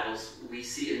years of battles, we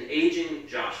see an aging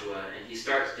Joshua, and he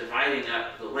starts dividing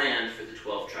up the land for the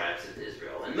 12 tribes of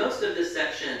Israel. And most of this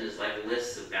section is like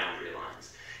lists of boundary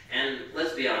lines. And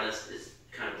let's be honest, it's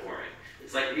kind of boring.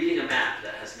 It's like reading a map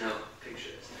that has no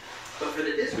pictures. But for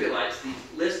the Israelites, these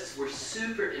lists were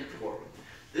super important.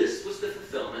 This was the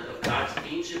fulfillment of God's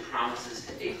ancient promises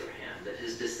to Abraham, that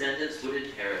his descendants would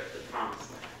inherit the promised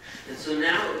land. And so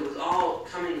now it was all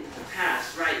coming to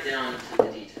pass right down to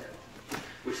the detail,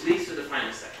 which leads to the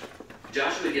final section.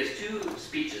 Joshua gives two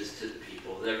speeches to the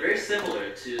people that are very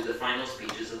similar to the final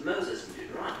speeches of Moses in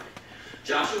Deuteronomy.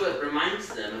 Joshua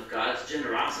reminds them of God's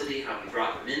generosity, how he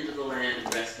brought them into the land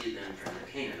and rescued them from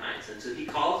the Canaanites. And so he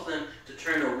calls them to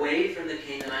turn away from the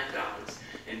Canaanite gods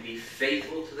and be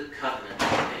faithful to the covenant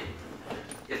he made.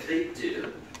 If they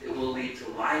do, it will lead to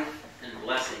life and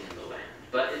blessing in the land.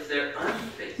 But if they're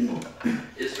unfaithful,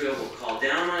 Israel will call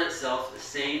down on itself the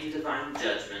same divine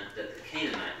judgment that the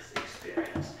Canaanites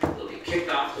experienced. They'll be kicked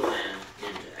off the land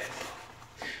into exile.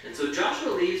 And so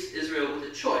Joshua leaves Israel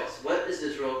with a choice. What is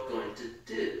Israel going to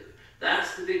do?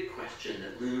 That's the big question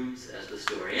that looms as the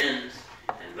story ends,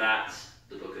 and that's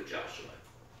the book of Joshua.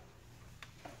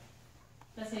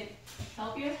 Does it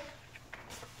help you?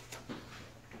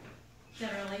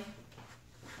 Generally,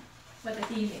 what the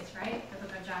theme is, right? The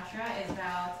book of Joshua is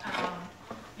about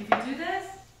if you do this,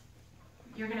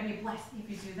 you're going to be blessed. If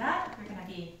you do that, you're going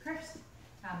to be cursed.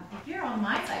 If you're on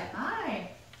my side,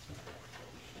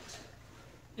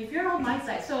 if you're on my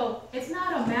side, so it's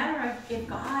not a matter of if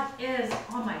God is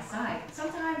on my side.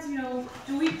 Sometimes,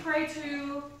 do we pray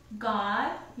to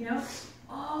God,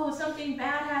 oh, something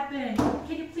bad happened.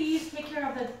 Can you please take care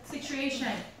of the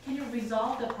situation? Can you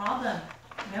resolve the problem?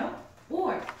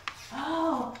 Or,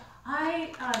 oh,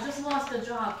 I just lost a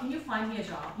job. Can you find me a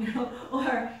job?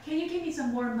 Or can you give me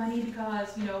some more money because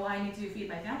I need to feed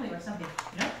my family or something?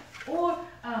 Or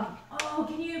oh,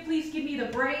 can you please give me the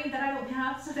brain that I don't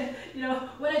have so that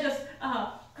when I just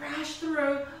crash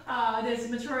through these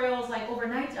materials like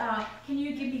overnight, can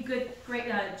you give me great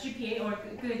GPA or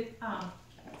good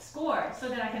score so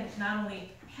that I can not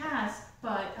only pass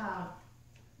but I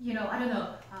don't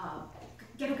know,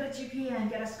 get a good GPA and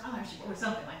get a scholarship or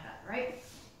something like that, right?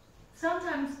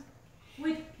 Sometimes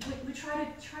we try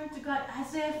to God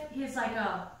as if He's like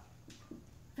a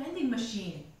vending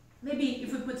machine. Maybe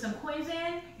if we put some coins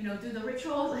in, do the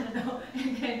rituals, I don't know,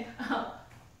 and then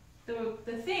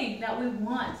the thing that we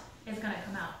want is going to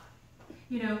come out.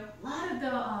 A lot of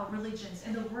the religions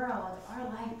in the world are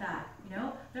like that.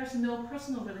 There's no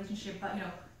personal relationship, but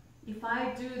if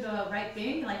I do the right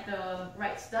thing, like the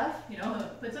right stuff,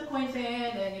 put some coins in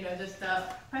and just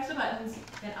press the buttons,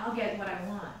 then I'll get what I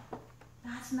want.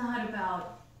 That's not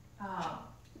about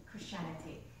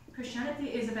Christianity. Christianity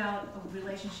is about a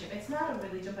relationship. It's not a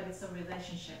religion, but it's a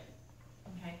relationship.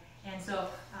 Okay, and so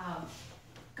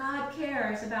God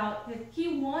cares about that.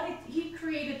 He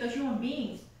created the human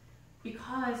beings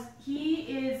because He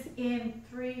is in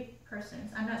three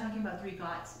persons. I'm not talking about three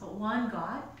gods, but one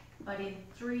God, but in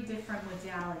three different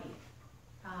modalities: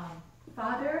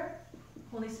 Father,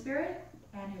 Holy Spirit,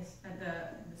 and the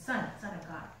Son of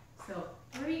God. So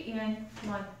three in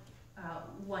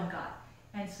one God.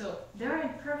 And so they're in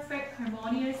perfect,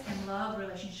 harmonious, and love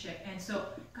relationship. And so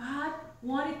God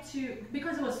wanted to,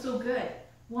 because it was so good,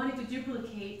 wanted to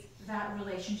duplicate that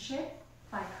relationship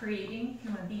by creating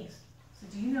human beings. So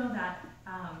do you know that,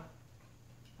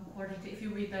 according to, if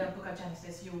you read the book of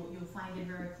Genesis, you'll find it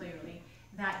very clearly,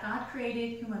 that God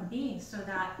created human beings so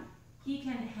that He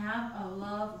can have a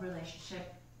love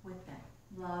relationship with them.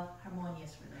 Love,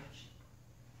 harmonious relationship.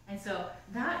 And so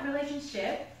that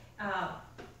relationship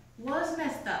was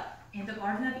messed up in the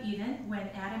Garden of Eden when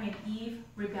Adam and Eve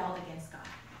rebelled against God.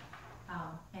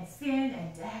 And sin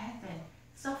and death and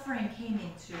suffering came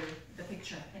into the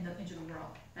picture, into the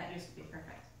world that used to be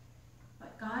perfect.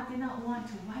 But God did not want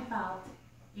to wipe out,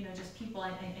 just people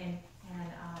and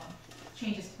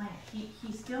change His plan.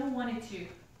 He still wanted to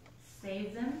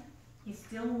save them. He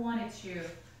still wanted to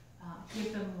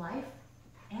give them life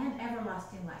and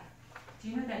everlasting life. Do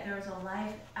you know that there is a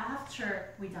life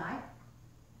after we die?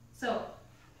 So,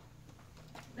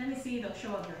 let me see the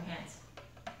show of your hands.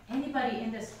 Anybody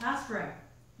in this classroom,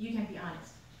 you can be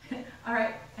honest. All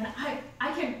right, and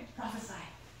I can prophesy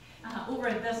over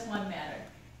this one matter.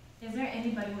 Is there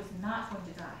anybody who's not going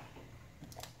to die?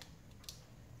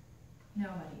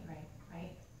 Nobody,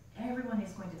 right? Everyone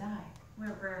is going to die.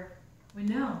 We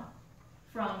know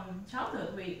from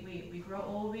childhood, we grow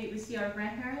old, we see our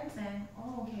grandparents and,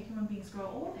 human beings grow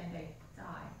old and they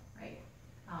die, right?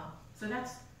 So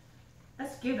that's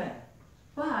given.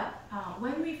 But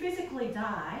when we physically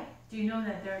die, do you know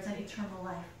that there's an eternal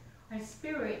life? Our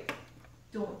spirit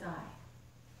don't die.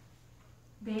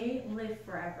 They live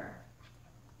forever.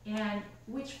 And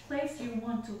which place you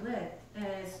want to live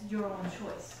is your own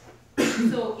choice.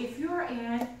 So if you're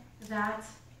in that,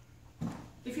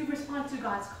 if you respond to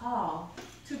God's call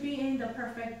to be in the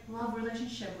perfect love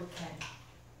relationship with Him,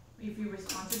 if you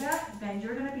respond to that, then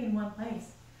you're going to be in one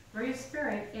place where your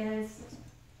spirit is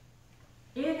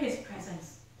in His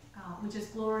presence, which is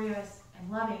glorious and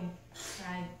loving,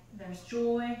 and there's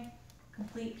joy,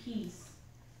 complete peace,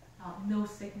 no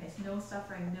sickness, no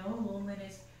suffering, no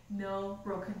loneliness, no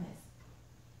brokenness.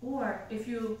 Or if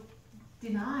you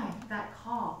deny that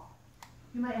call,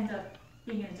 you might end up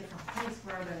being in a different place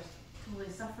where there's totally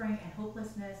suffering and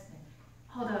hopelessness and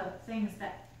all the things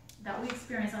that we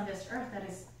experience on this earth that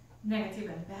is negative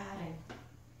and bad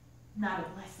not a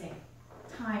blessing,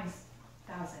 times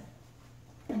 1,000.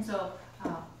 And so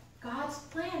God's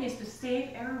plan is to save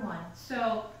everyone.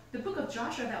 So the book of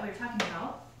Joshua that we're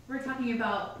talking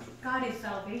about God is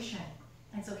salvation.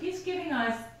 And so he's giving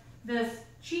us this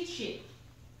cheat sheet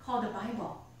called the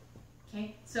Bible.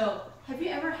 Okay, so have you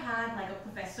ever had like a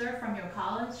professor from your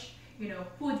college,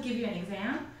 who would give you an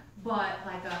exam, but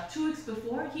like 2 weeks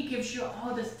before, he gives you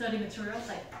all the study materials,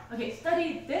 like, okay,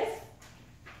 study this,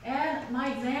 and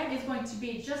my exam is going to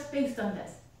be just based on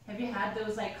this. Have you had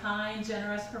those like kind,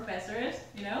 generous professors,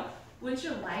 Wouldn't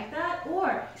you like that?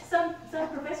 Or some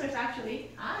professors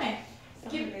actually,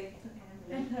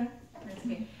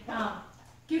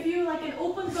 give you like an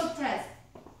open book test.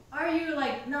 Are you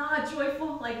like not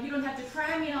joyful? Like you don't have to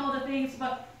cram in all the things,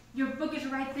 but your book is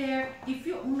right there. If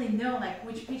you only know like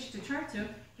which page to turn to,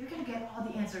 you're gonna get all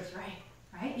the answers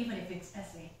right? Even if it's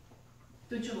essay.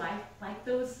 Don't you like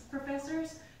those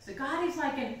professors? So God is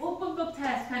like an open book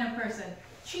test kind of person.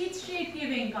 Cheat sheet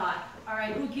giving God, all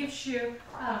right, who gives you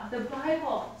the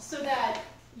Bible so that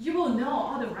you will know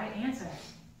all the right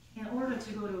answers in order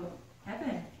to go to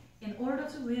heaven, in order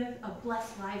to live a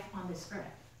blessed life on this earth,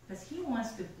 because he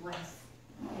wants to bless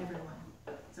everyone.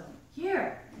 So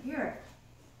here,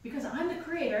 because I'm the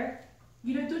creator,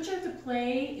 don't you have to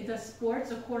play the sports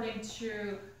according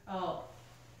to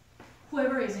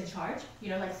whoever is in charge?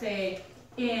 Like say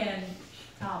in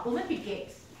Olympic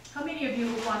Games. How many of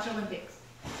you watch Olympics?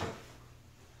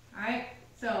 All right,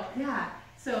 so yeah,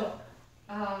 so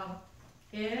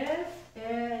if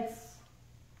it's,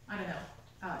 I don't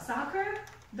know, soccer,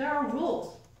 there are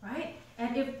rules, right?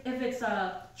 And if it's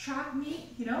a track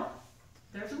meet,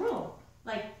 there's a rule.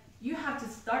 Like you have to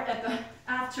start at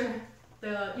after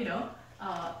the,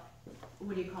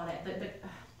 what do you call it?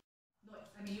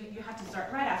 I mean, you have to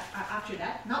start right after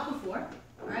that, not before,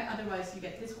 right? Otherwise you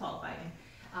get disqualified.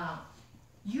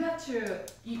 You have to,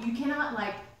 you cannot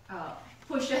like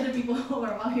push other people over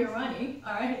while you're running,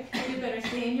 all right? You better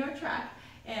stay in your track.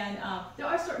 And there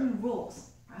are certain rules,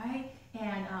 right?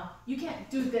 And you can't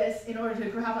do this in order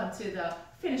to grab onto the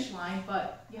finish line,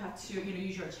 but you have to,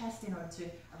 use your chest in order to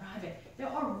arrive it. There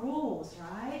are rules,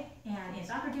 right? And in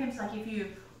soccer games, like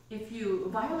if you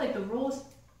violate the rules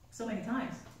so many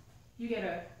times, you get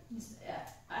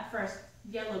at first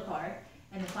yellow card,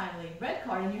 and then finally red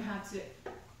card, and you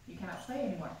cannot play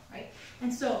anymore, right?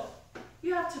 And so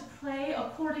you have to play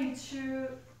according to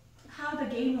how the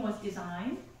game was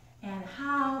designed and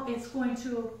how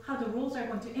the rules are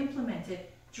going to implement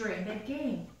it during that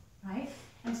game, right?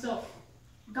 And so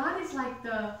God is like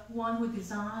the one who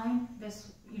designed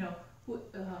this, who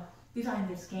designed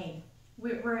this game.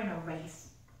 We're in a race.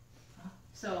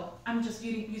 So I'm just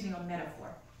using a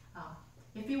metaphor.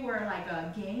 If he were like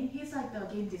a game, he's like the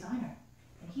game designer.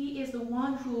 And he is the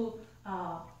one who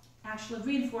actually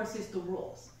reinforces the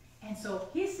rules. And so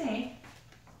he's saying,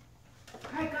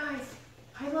 all right, guys,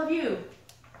 I love you.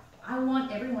 I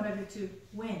want every one of you to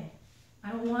win.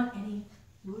 I don't want any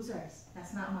losers.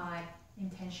 That's not my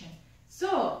intention.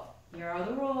 So here are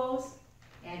the rules,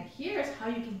 and here's how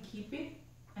you can keep it.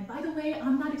 And by the way,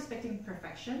 I'm not expecting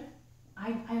perfection.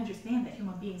 I understand that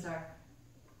human beings are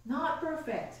not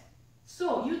perfect.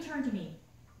 So you turn to me,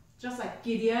 just like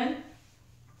Gideon,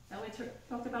 that we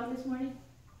talked about this morning.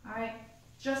 All right,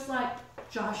 just like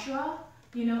Joshua,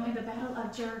 in the battle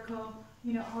of Jericho,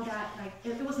 all that, like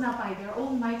it was not by their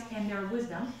own might and their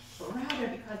wisdom, but rather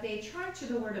because they turned to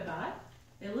the word of God,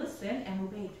 they listened and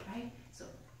obeyed, right? So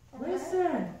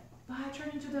listen by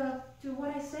turning to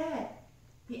what I said.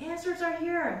 The answers are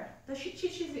here. The cheat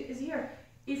sheet is here.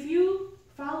 If you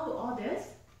follow all this,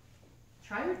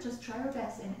 just try your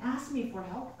best and ask me for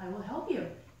help. I will help you.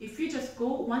 If you just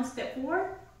go one step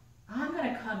forward, I'm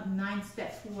gonna come 9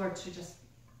 steps forward to just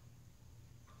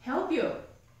help you,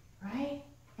 right?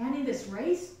 And in this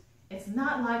race, it's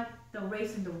not like the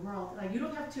race in the world. Like you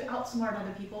don't have to outsmart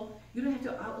other people. You don't have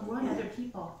to outrun other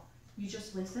people. You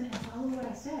just listen and follow what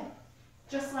I said.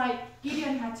 Just like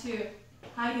Gideon had to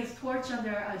hide his torch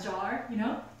under a jar,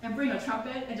 and bring a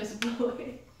trumpet and just blow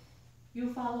it.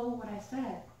 You follow what I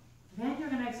said. Then you're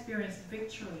gonna experience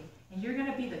victory, and you're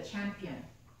gonna be the champion.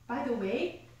 By the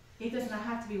way, it does not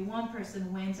have to be one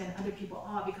person wins and other people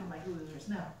all become like losers.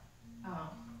 No.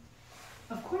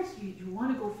 Of course, you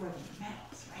want to go for the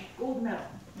medals, right? Gold medal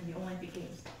in the Olympic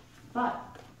Games.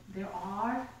 But there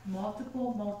are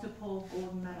multiple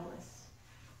gold medalists.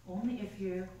 Only if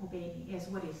you obey me is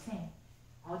what he's saying.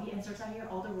 All the answers are here,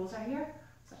 all the rules are here.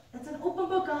 So it's an open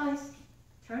book, guys.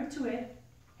 Turn to it,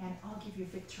 and I'll give you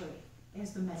victory.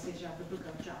 Is the message of the book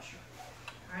of Joshua.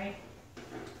 All right.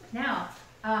 Now,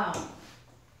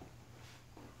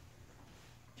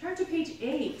 turn to page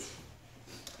 8.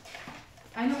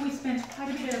 spent quite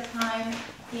a bit of time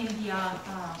in the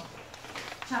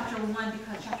chapter 1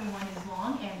 because chapter 1 is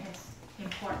long and it's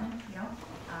important, you know.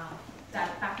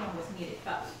 That background was needed,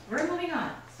 but we're moving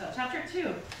on. So chapter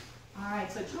 2. All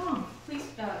right, so Chong, please,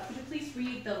 could you please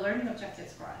read the learning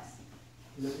objectives for us?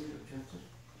 Learning objectives.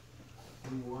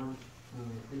 Number 1,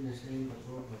 in the same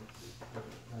role of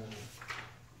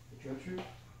the judges,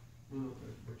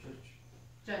 the judge.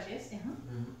 Judges,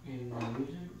 And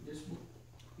reason this book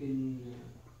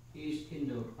is in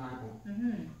the Bible.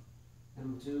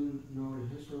 Number 2, know the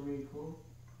historical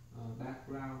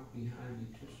background behind the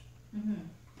church.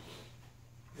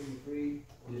 Number 3,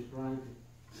 describe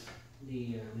the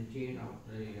chain of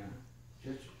the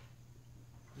church.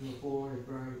 Number 4,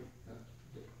 describe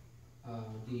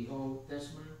the Old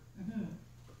Testament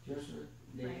judgment,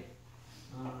 the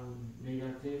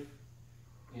negative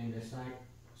and the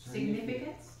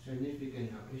significance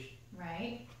of each.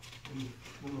 Right.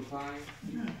 Number 5,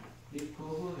 give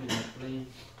cover and explain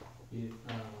the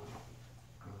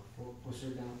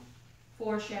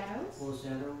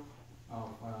foreshadow of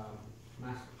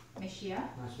Messiah.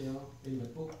 in the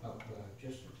book of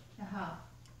Judgment.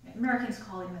 Americans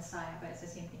call it Messiah, but it's the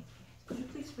same thing. Could you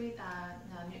please read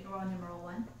row number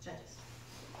 1, Judges?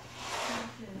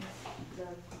 The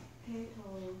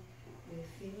people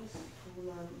refused to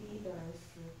the leaders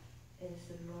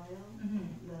Israel,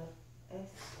 the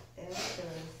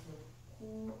elders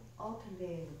who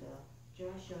outlived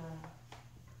Joshua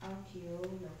until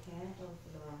the time of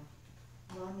the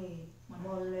monarchy.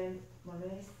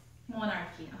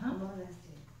 monarchy.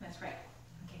 That's right.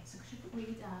 Okay, so could you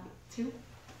read 2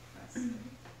 for us?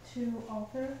 To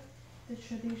author, the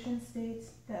tradition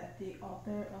states that the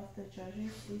author of the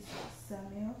Judges is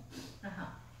Samuel,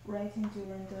 writing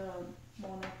during the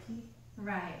monarchy.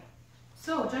 Right.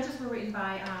 So Judges were written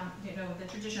by, the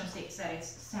traditional states that it's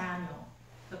Samuel,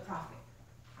 the prophet.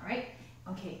 All right.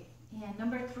 Okay. And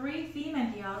number 3, theme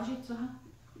and theology.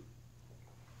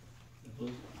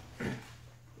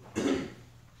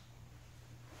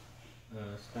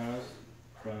 Starts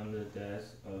from the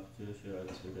death of Joshua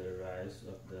to the rise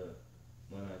of the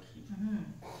monarchy.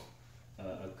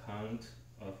 Account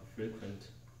of frequent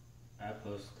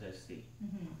apostasy,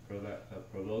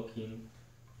 provoking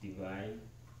divine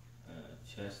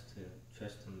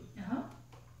chastening.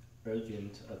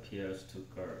 Urgent appeals to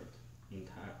God in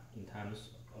times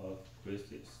of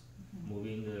crisis,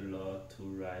 moving the Lord to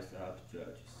rise up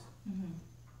judges.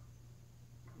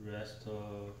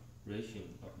 Restoration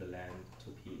of the land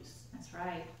to peace. That's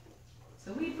right.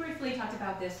 So we briefly talked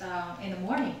about this in the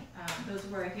morning. Those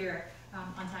who were here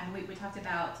on time, we talked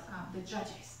about the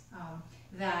Judges.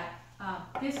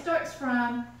 This starts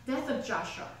from death of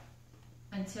Joshua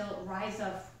until rise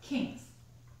of kings.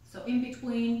 So in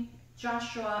between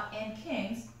Joshua and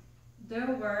kings,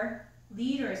 there were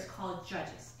leaders called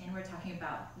judges, and we're talking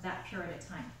about that period of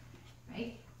time,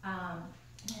 right?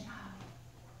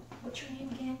 What's your name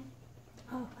again?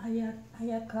 Oh, Ayaka.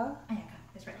 Ayaka,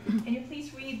 that's right. Can you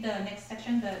please read the next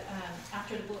section,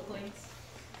 after the bullet points?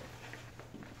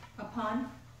 Upon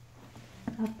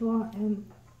and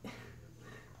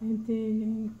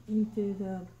entering into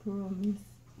the promised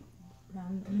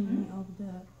land, meaning of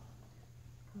the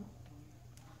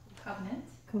covenant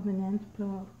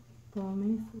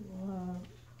promise were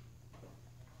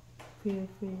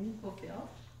fulfilled.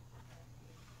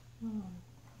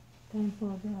 Time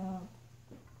for the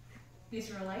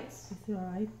Israelites to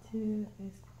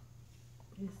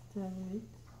establish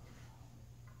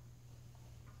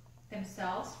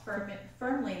themselves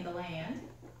firmly in the land.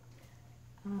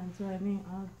 Driving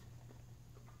out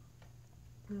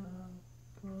the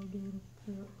pagan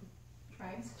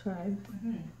tribes.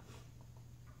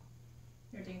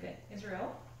 You're doing good. Israel.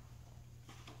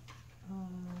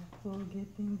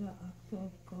 Forgetting the act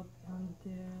of God and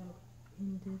their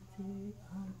identity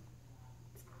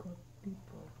as God's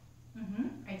people.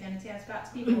 Identity as God's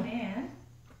people and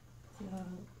the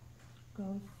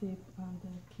Godship and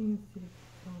the kingship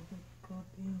of the God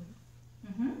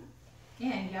in.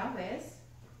 And Yahweh's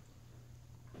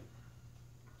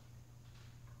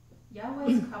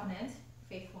covenant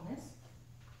faithfulness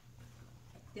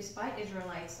despite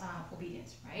Israelites'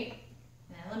 obedience, right?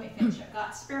 And then let me finish up.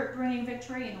 God's Spirit bringing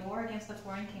victory in the war against the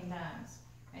foreign kingdoms.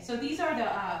 Right? So these are the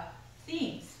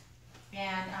themes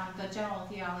and the general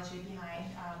theology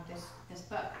behind this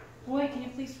book. Roy, can you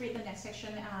please read the next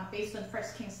section based on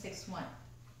 1 Kings 6:1?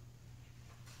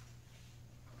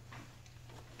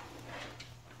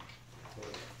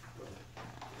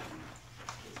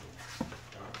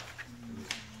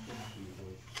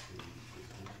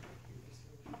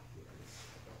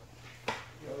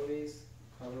 Yahweh's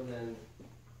covenant.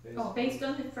 based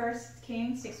on the 1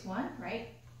 Kings 6:1, right?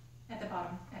 At the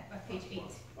bottom, at page 8.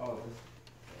 Oh,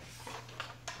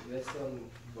 based on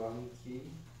 1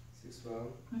 King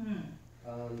 6:1.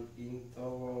 In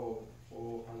total,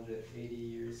 480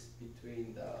 years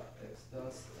between the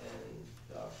Exodus and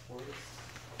the Forest.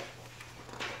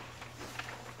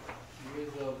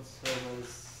 Years of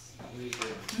servants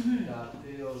written.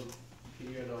 The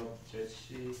period of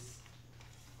Judges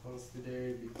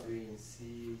considered between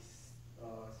c.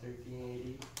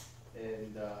 1380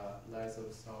 and the rise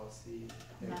of South Sea.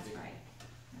 That's right.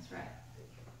 That's right.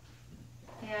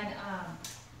 And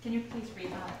can you please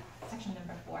read section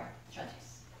number 4,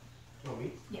 Judges? Oh,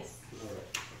 me? Yes. All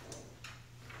right.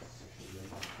 Section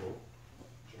number 4,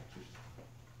 Judges.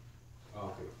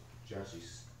 Okay, Judges.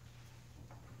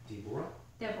 Deborah?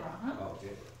 Deborah, huh? Oh,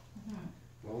 Deborah.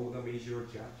 What were the major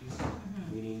judges?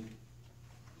 Meaning,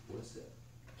 what's it?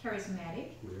 Charismatic.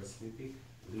 Charismatic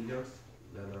leaders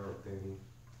rather than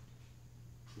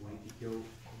political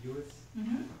figures.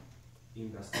 In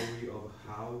the story of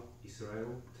how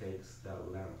Israel takes the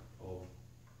land of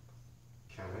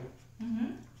Canaan,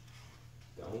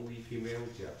 the only female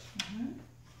judge,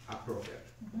 a prophet,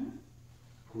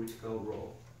 critical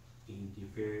role in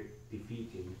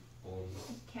defeating on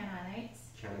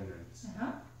Canaanites.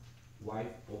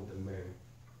 Wife of the man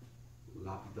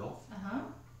Lapidoth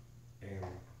and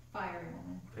Fiery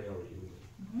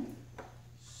woman.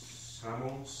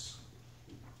 Summons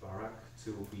Barak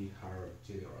to be her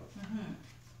general.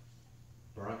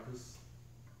 Barak's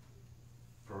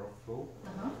fruitful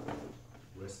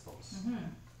response.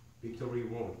 Victory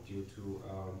won due to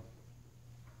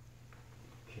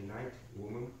Canaanite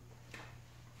woman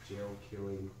jail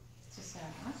killing Sisera.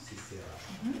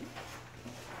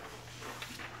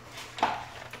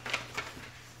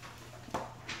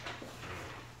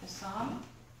 The song?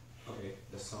 Okay,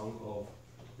 the song of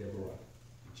Deborah,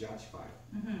 Judge 5.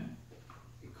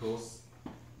 Because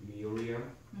Miriam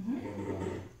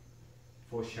and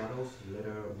foreshadows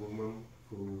later women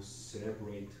who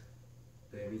celebrate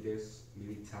David's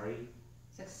military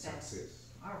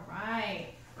success. All right.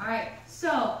 All right.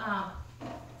 So,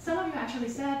 some of you actually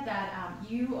said that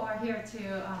you are here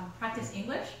to practice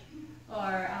English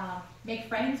or make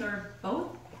friends or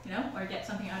both, or get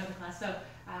something out of the class. So,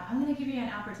 I'm going to give you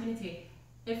an opportunity.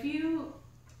 If you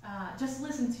just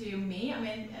listen to me, I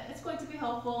mean, it's going to be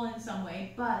helpful in some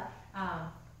way, but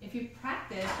if you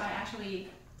practice by actually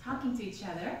talking to each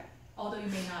other, although you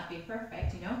may not be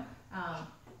perfect,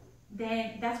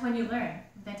 then that's when you learn.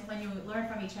 That's when you learn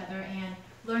from each other and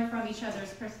learn from each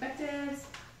other's perspectives,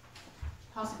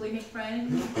 possibly make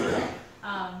friends,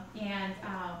 and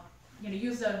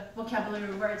use the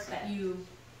vocabulary words that you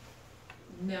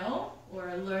know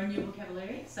or learn new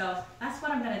vocabulary. So that's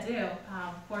what I'm going to do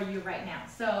for you right now.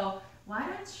 So why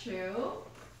don't you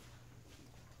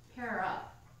pair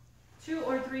up 2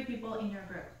 or 3 people in your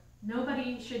group.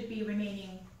 Nobody should be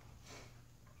remaining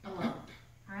alone.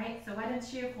 All right, so why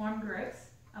don't you form groups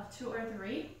of 2 or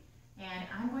 3, and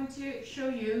I'm going to show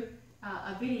you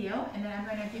a video, and then I'm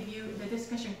going to give you the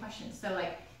discussion questions. So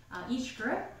like each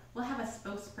group will have a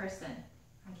spokesperson,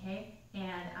 okay,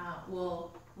 and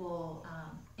we'll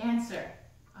answer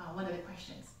one of the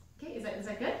questions. Okay, is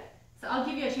that good? So I'll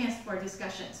give you a chance for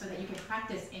discussion so that you can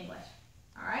practice English.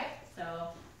 All right, so.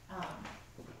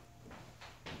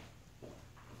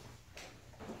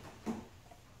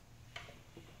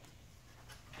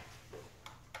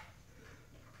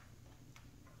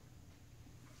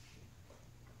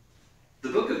 The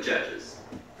book of Judges.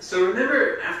 So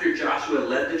remember, after Joshua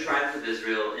led the tribes of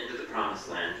Israel into the promised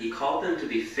land, he called them to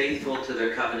be faithful to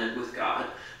their covenant with God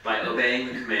by obeying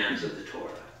the commands of the Torah.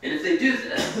 And if they do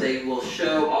this, they will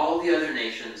show all the other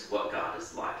nations what God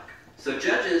is like. So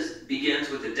Judges begins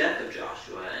with the death of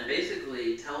Joshua and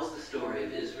basically tells the story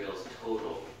of Israel's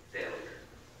total failure.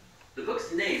 The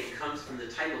book's name comes from the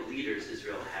type of leaders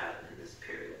Israel had in this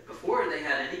period. Before they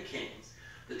had any kings,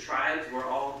 the tribes were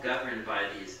all governed by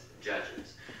these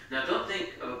judges. Now don't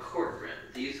think of a courtroom.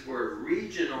 These were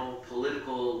regional,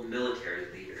 political, military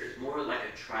leaders, more like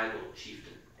a tribal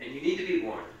chieftain. And you need to be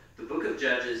warned, the book of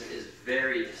Judges is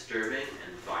very disturbing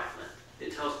and violent.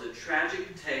 It tells the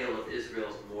tragic tale of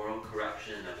Israel's moral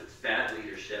corruption, of its bad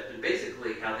leadership, and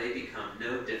basically how they become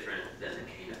no different than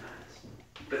the Canaanites.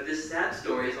 But this sad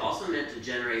story is also meant to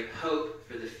generate hope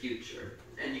for the future.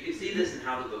 And you can see this in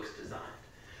how the book's designed.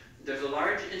 There's a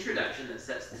large introduction that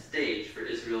sets the stage for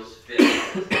Israel's failure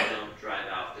as they don't drive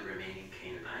out the remaining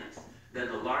Canaanites. Then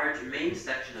the large main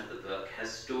section of the book has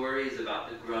stories about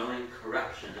the growing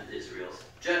corruption of Israel's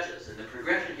judges. And the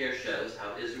progression here shows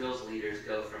how Israel's leaders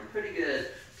go from pretty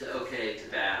good to okay to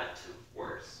bad to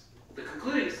worse. The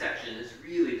concluding section is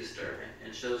really disturbing.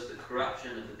 and shows the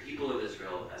corruption of the people of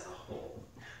Israel as a whole.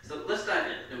 So let's dive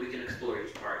in, and we can explore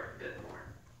each part a bit more.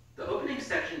 The opening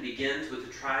section begins with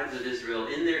the tribes of Israel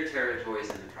in their territories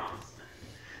in the Promised Land.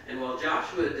 And while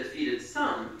Joshua defeated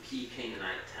some key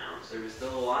Canaanite towns, there was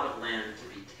still a lot of land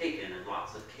to be taken and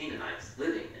lots of Canaanites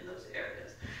living in those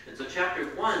areas. And so chapter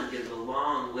 1 gives a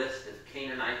long list of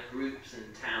Canaanite groups and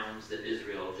towns that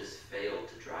Israel just failed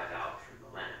to drive out from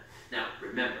the land. Now,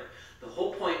 remember, the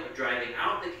whole point of driving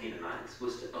out the Canaanites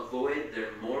was to avoid their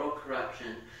moral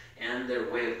corruption and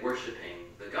their way of worshiping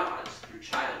the gods through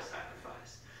child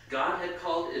sacrifice. God had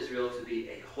called Israel to be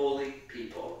a holy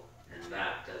people, and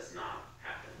that does not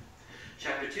happen.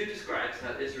 Chapter 2 describes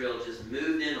how Israel just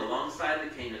moved in alongside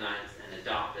the Canaanites and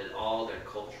adopted all their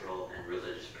cultural and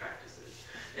religious practices.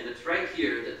 And it's right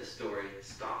here that the story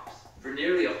stops. For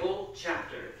nearly a whole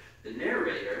chapter, the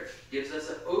narrator gives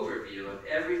us an overview of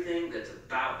everything that's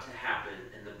about to happen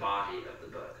in the body of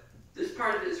the book. This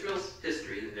part of Israel's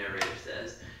history, the narrator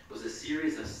says, was a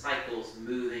series of cycles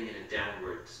moving in a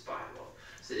downward spiral.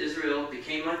 So Israel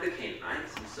became like the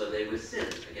Canaanites, and so they would sin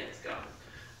against God.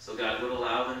 So God would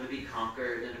allow them to be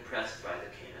conquered and oppressed by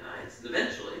the Canaanites. And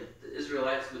eventually, the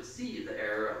Israelites would see the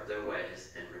error of their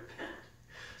ways and repent.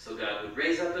 So God would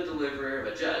raise up a deliverer,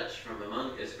 a judge from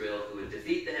among Israel who would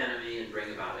defeat the enemy and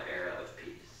bring about an era of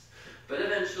peace. But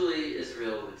eventually,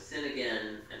 Israel would sin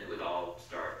again, and it would all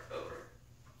start over.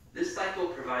 This cycle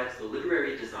provides the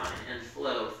literary design and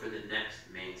flow for the next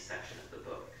main section of the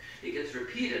book. It gets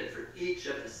repeated for each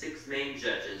of the 6 main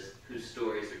judges whose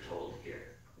stories are told here.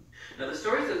 Now, the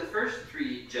stories of the first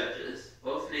 3 judges,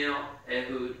 Othniel,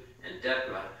 Ehud, and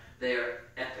Deborah, they are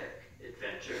epic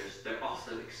adventures. They're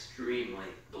also extremely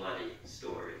bloody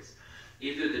stories.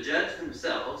 Either the judge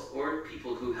themselves or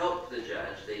people who help the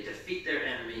judge, they defeat their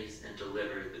enemies and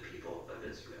deliver the people of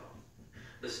Israel.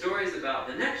 The stories about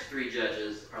the next 3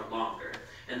 judges are longer,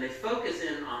 and they focus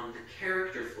in on the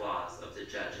character flaws of the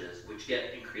judges, which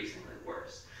get increasingly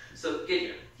worse. So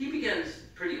Gideon, he begins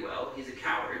pretty well. He's a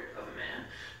coward of a man,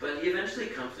 but he eventually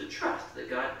comes to trust that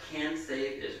God can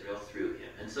save Israel through him.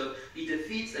 And so he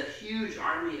defeats a huge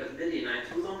army of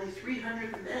Midianites with only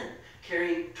 300 men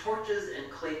carrying torches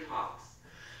and clay pots.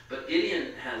 But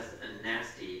Gideon has a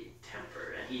nasty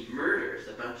temper, and he murders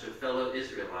a bunch of fellow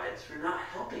Israelites for not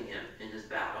helping him in his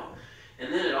battle.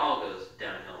 And then it all goes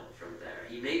downhill from there.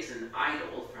 He makes an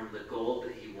idol from the gold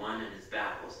that he won in his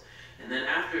battles. And then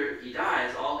after he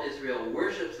dies, all Israel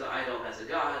worships the idol as a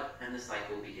god, and the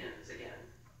cycle begins again.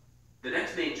 The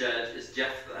next main judge is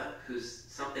Jephthah, who's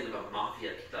something of a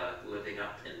mafia thug living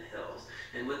up in the hills.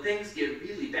 And when things get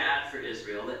really bad for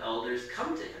Israel, the elders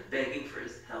come to him begging for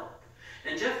his help.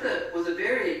 And Jephthah was a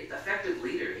very effective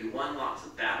leader. He won lots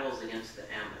of battles against the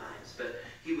Ammonites, but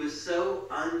he was so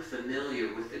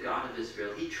unfamiliar with the God of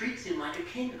Israel, he treats him like a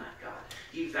Canaanite god.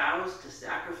 He vows to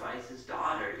sacrifice his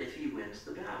daughter if he wins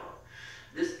the battle.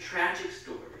 This tragic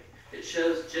story, it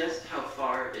shows just how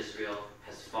far Israel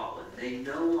has fallen. They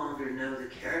no longer know the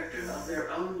character of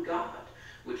their own God,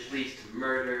 which leads to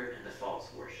murder and to false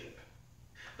worship.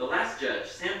 The last judge,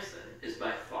 Samson, is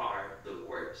by far the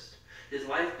worst. His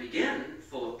life began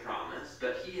full of promise,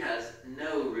 but he has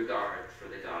no regard for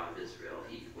the God of Israel.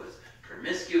 He was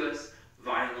promiscuous,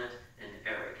 violent, and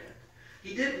arrogant.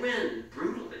 He did win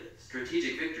brutally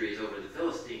strategic victories over the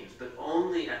Philistines, but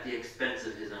only at the expense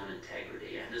of his own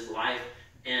integrity, and his life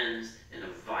ends in a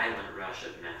violent rush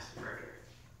of mass murder.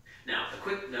 Now, a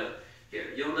quick note here.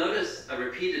 You'll notice a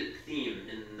repeated theme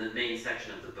in the main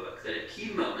section of the book, that at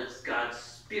key moments, God's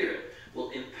Spirit will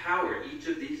empower each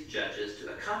of these judges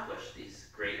to accomplish these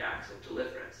great acts of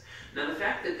deliverance. Now, the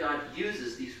fact that God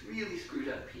uses these really screwed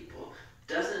up people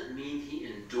doesn't mean he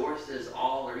endorses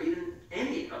all or even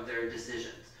any of their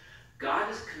decisions.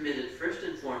 God is committed first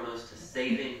and foremost to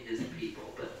saving his people,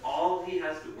 but all he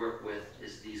has to work with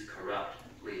is these corrupt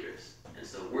leaders. And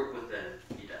so work with them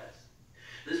he does.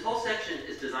 This whole section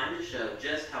is designed to show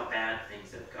just how bad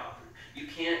things have gotten. You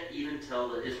can't even tell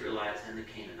the Israelites and the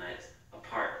Canaanites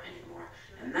apart anymore.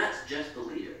 And that's just the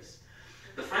leaders.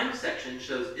 The final section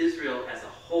shows Israel as a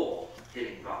whole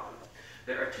hitting bottom.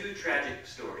 There are 2 tragic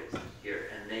stories here,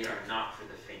 and they are not for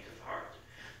the faint of heart.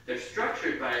 They're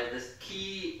structured by this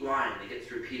key line that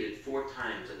gets repeated 4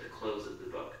 times at the close of the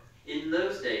book. In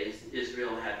those days,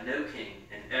 Israel had no king,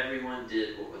 and everyone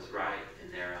did what was right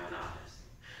in their own eyes.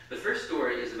 The first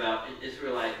story is about an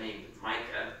Israelite named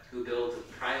Micah, who builds a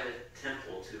private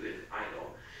temple to an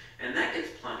idol. And that gets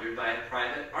plundered by a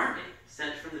private army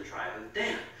sent from the tribe of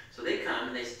Dan. So they come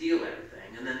and they steal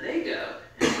everything, and then they go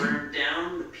and burn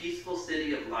down the peaceful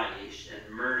city of Laish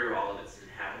and murder all of its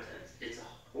inhabitants. It's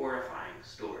a horrifying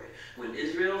story. When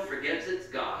Israel forgets its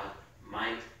God,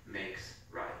 might makes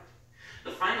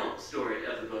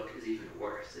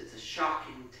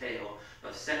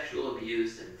sexual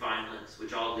abuse and violence,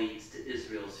 which all leads to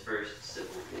Israel's first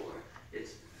civil war.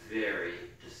 It's very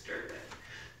disturbing.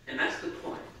 And that's the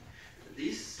point.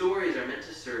 These stories are meant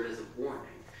to serve as a warning.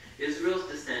 Israel's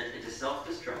descent into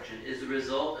self-destruction is a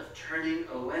result of turning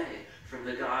away from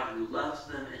the God who loves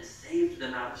them and saved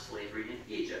them out of slavery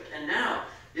in Egypt. And now,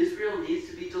 Israel needs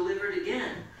to be delivered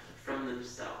again from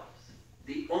themselves.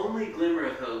 The only glimmer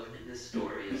of hope in this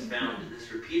story is found in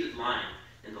this repeated line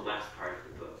in the last part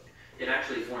of the book. It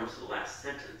actually forms the last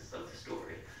sentence of the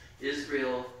story.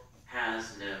 Israel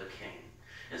has no king.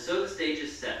 And so the stage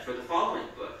is set for the following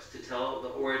books to tell the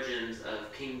origins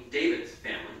of King David's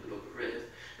family, the book of Ruth,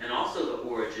 and also the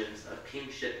origins of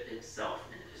kingship itself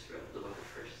in Israel, the book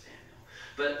of 1 Samuel.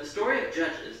 But the story of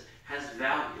Judges has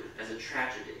value as a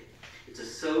tragedy. It's a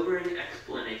sobering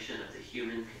explanation of the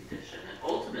human condition, and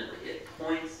ultimately it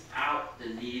points out the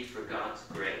need for God's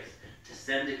grace to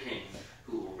send a king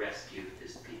who will rescue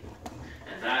his people.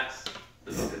 And that's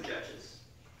the book of Judges.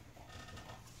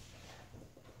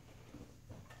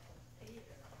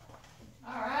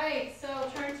 All right, so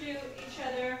turn to each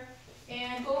other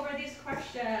and go over these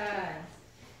questions.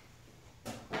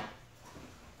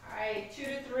 All right, 2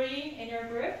 to 3 in your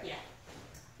group. Yeah.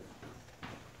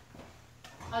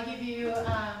 I'll give you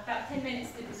about 10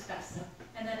 minutes to discuss.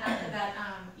 And then after that,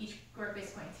 each group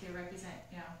is going to represent,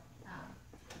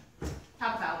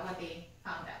 talk about what they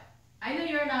found out. I know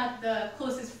you're not the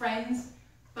closest friends,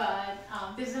 but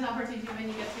this is an opportunity when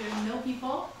you get to know people.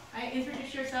 All right,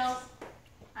 introduce yourselves.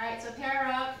 All right, so pair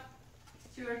up,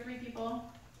 2 or 3 people,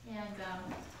 and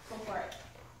go for it.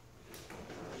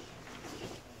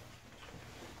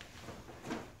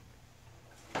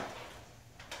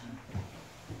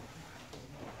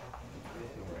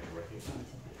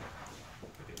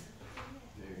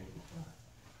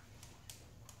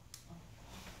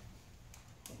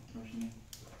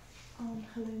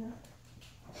 Helena.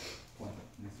 One.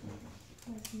 Nice to meet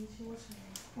you. Nice to meet you. What's your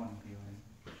name? One. P.O.N.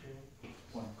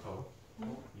 One. Cole.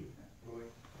 You. Roy.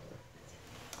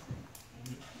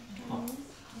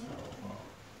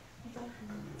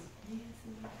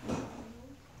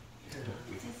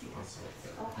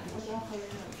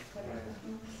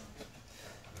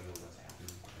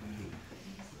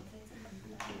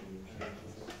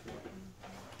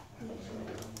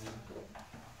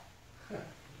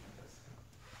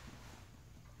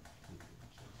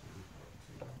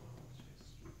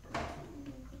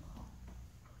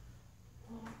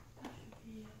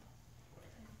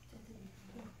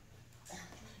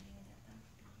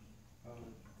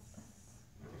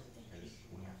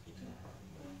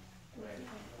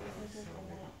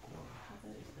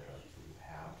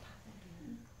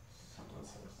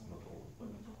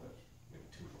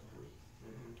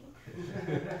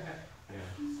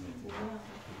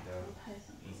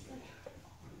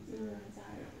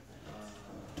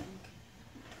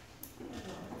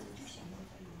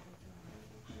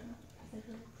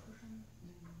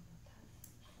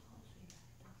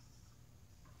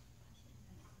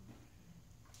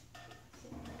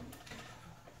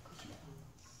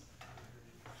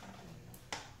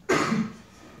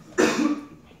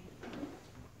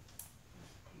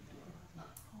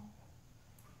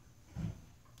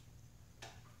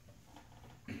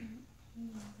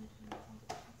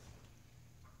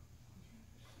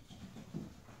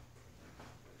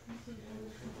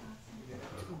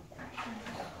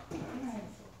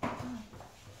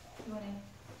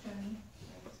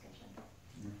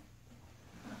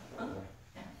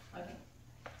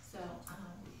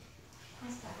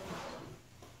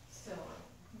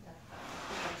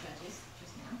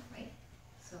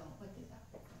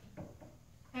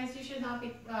 You should not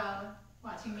be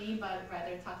watching me, but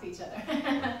rather talk to each other.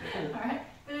 All right?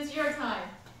 But it's your time.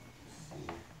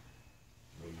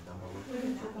 What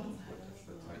does that mean?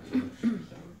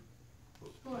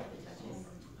 Who are the judges?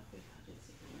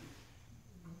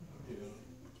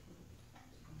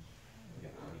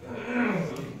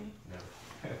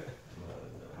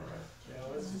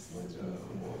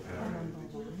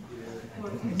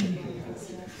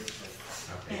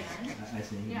 I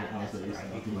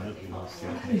think it also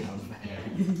is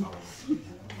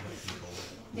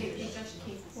They judge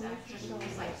cases,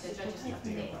 just like the judges of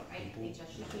today, right? They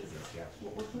judge the cases. And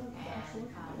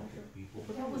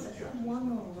what was it? One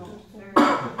or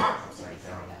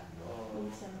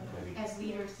as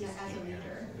leaders, as a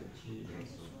leader.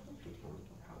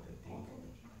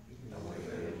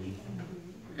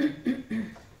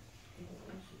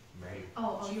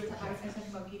 You were talking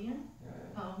about Gideon?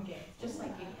 Oh, okay. Just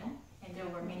like Gideon. And there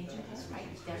were many judges, right?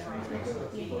 Deborah,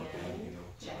 Gideon,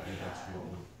 Jephthah,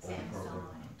 Samson,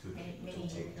 many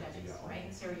main judges, right?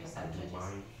 Serious judges.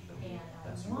 And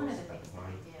one of the things that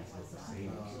they did was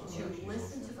to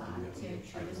listen to God, to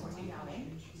listen to Yahweh,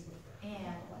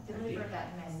 and deliver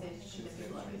that message to the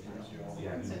people of Israel.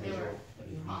 So they were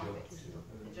the prophets.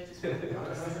 The judges were the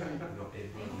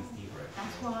prophets.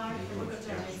 That's why the book of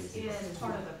Judges is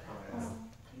part of the prophets.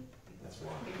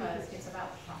 Because it's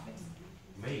about the prophets.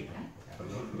 Maybe.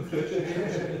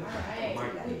 Alright,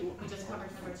 we just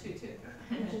covered number 2 too.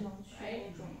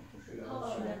 Right? How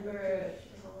about number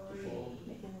 3?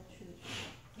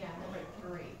 Yeah, number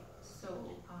 3. So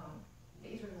the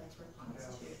Israelites were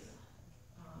promised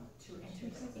to enter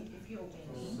the Ethiopian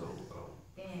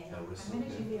and I'm going to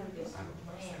give you this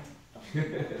land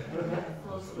that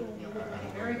flows with milk and honey.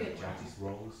 Very good land.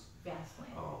 Vast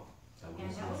land. And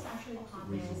that was actually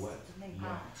promised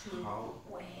to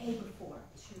way before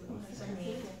to some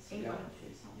named Abraham.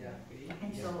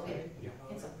 And so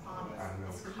it's a promise,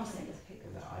 it's a covenant.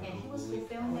 And he was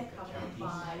fulfilling that covenant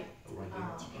by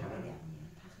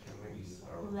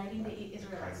letting the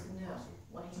Israelites know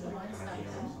what he wants of them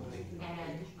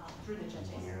and through the judges.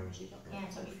 And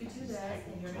so if you do that,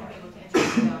 then you're going to be able to enter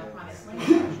the promised land.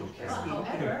 But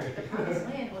however, the promised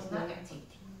land was not empty.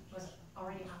 It was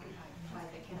already occupied by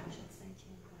the Canaanites.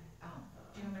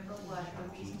 Do you remember what the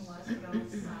reason was?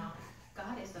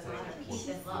 God is the God of peace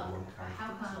and love. But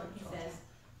how come he says,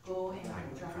 go and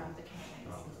drive out the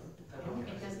Canaanites?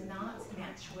 It does not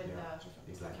match with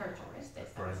the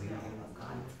characteristics that we know of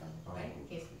God. Right?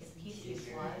 His peace, his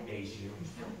love,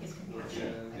 his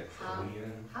compassion. Like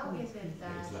how is it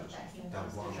that he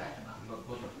wants to drive them out? Not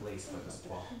a place, but a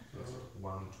spot.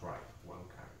 One tribe, one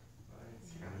kind.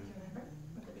 Do you remember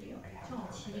the video? Tom,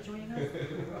 are you joining us?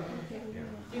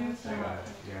 Do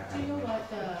you know what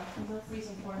the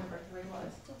reason for number 3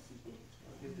 was?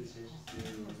 The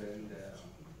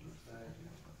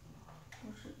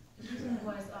reason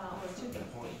was 2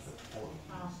 things.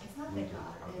 It's not that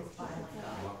God is violent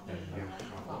God.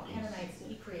 Well, Canaanites,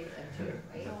 he created them too,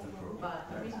 right? But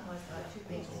the reason was 2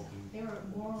 things. They were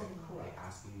morally corrupt.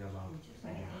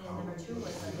 Right? And then number 2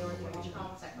 was that they were doing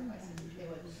child sacrifices. They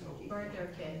would burn their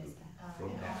kids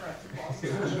and offer up to false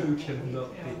gods.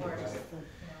 Or just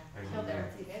kill their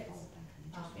kids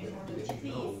in order to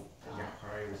please God.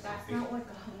 That's not what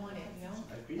God wanted, you know?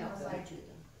 That was like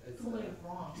totally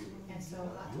wrong. And so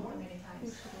God told them many times,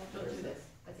 don't do this.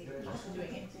 But they keep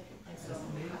doing it. And so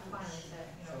God finally said,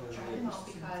 drive them out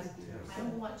because I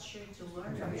don't want you to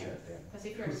learn from it. Because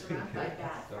if you're surrounded by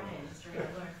bad friends, you're going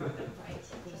to learn from them, right?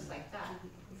 Just like that.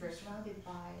 If you're surrounded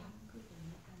by,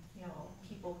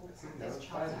 people who practice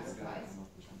child sacrifice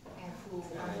and who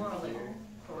are morally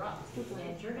corrupt,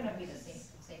 then you're going to be the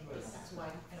same way. That's why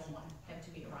I don't want them to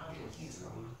be around you. So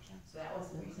that was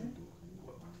the reason.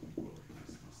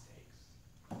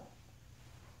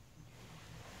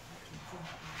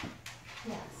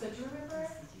 Yeah, so do you remember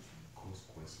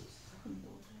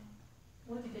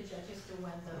what did the judges do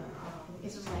when the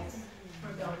Israelites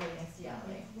rebelled against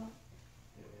Yahweh?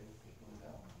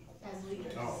 As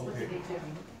leaders, what did they do?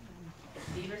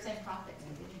 Leaders and prophets,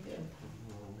 what did they do?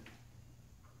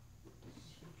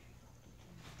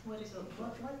 What is the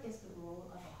role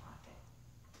of a prophet?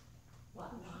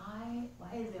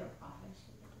 Why is there a prophet?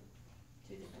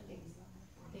 2 different things.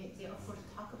 They of course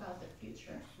talk about the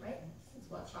future, right? That's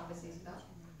what prophecy is about.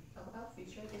 Talk about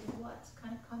future. This is what's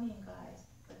kind of coming, guys.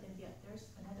 But then there's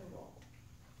another role.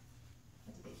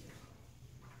 What do they do?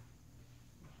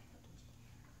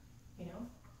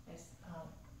 There's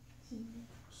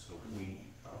so we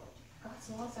God's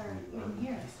laws are in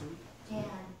here. And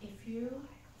if you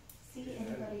see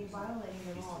anybody violating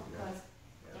the law, because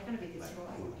they're going to be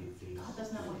destroyed, God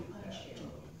does not want to punish you.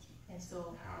 And so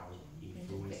you need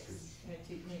to fix,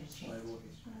 you need to change.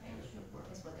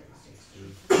 That's what they're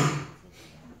doing.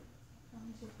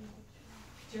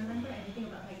 Do you remember anything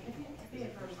about, have you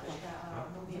ever watched that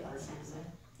movie about Samson?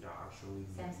 actually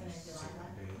Samson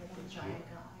and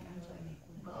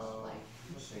Delilah, like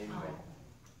the giant guy,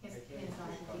 his the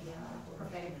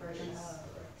prophetic version of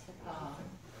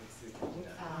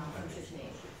what's his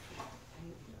name?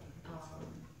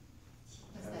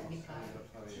 What's that big guy?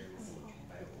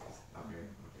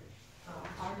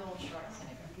 Arnold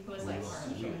Schwarzenegger. He was like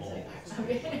Arnold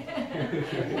Schwarzenegger.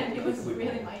 And he was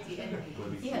really mighty. And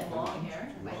he had long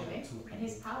hair, by the way. And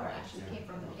his power actually came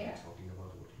from the hair.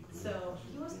 So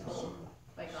he was told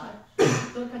by God,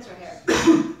 don't cut your hair.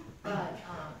 But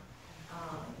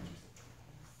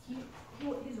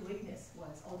his weakness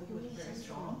was, although he was very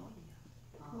strong,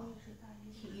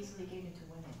 he easily gave in to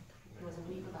women. He was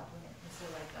weak about women. And so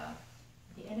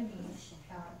the enemy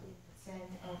sent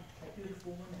a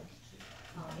beautiful woman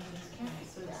into his camp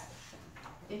so that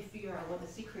they figure out what the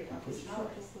secret of his power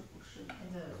powers.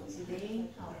 And they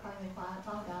finally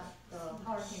found out the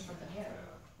power came from the hair.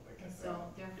 And so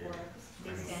therefore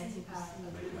they sent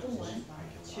a woman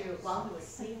to, while he was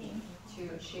sleeping, to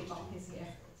shave off his hair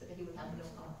so that he would have no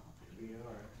power.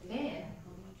 Then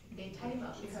they tied him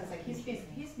up because like he's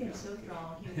been so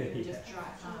strong, he would just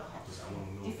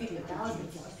defeat the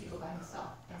thousands of people by himself.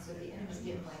 And so the enemies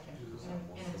didn't like him, and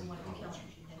enemies wanted to kill him.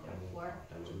 And therefore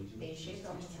they shaved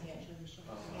off his hair and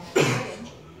tied him,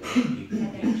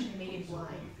 and they actually made him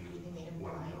blind. They made him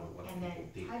blind, and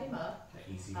then tied him up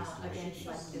against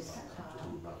like this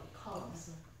columns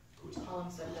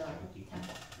of the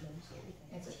temple.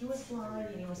 And so he was blind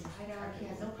and he was tied up. He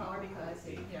had no power because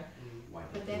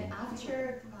But then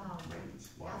after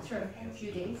a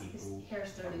few days, his hair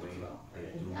started to grow.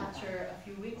 After a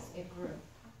few weeks, it grew.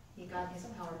 He got his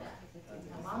power back.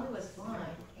 And while he was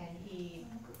blind, and he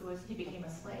became a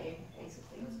slave,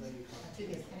 basically, to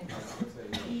his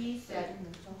enemies. He said,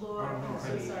 "Lord, I'm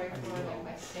so sorry for like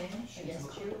my sin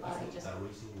against you by just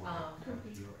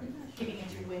giving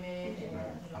into women and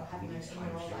having an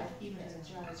immoral life, even as a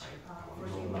judge.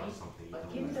 Forgive me,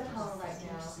 but give me the power right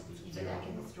now so that I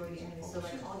can destroy the enemies." So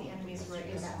like all the enemies were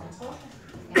in that temple,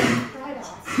 and he cried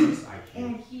out,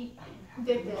 and he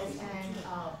did this, and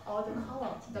all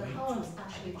the columns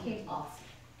actually came off.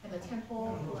 And the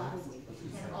temple collapsed,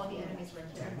 and all the enemies were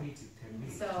killed.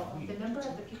 So the number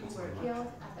of the people who were killed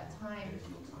at that time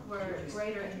were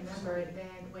greater in number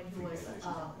than when he had his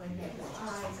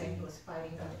eyes and he was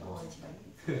fighting the Lord. So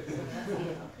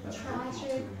that's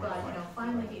tragic, but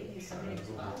finally he submitted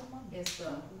to God. Is the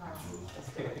story.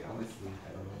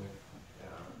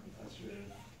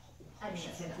 I mean,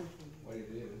 that's enough.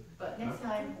 But next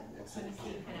time, when you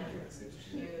see kind of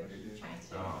you trying to.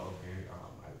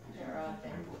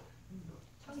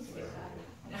 Tony's a good guy.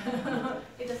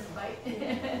 It doesn't bite. And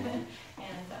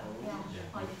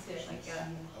wanted to like try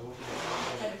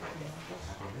to practice.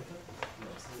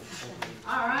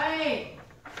 All right.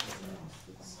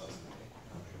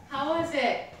 How was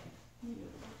it?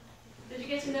 Did you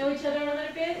get to know each other a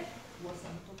little bit?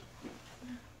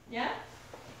 Yeah?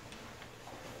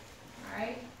 All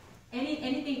right.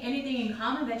 Anything in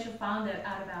common that you found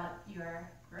out about your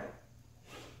group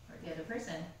or the other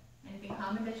person? Anything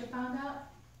common that you found out?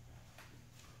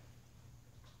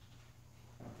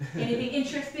 Anything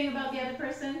interesting about the other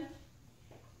person?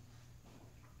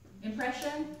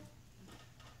 Impression?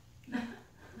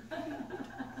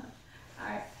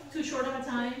 Alright, too short of a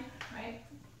time, right?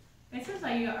 It seems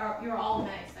like you're all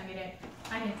nice. I mean,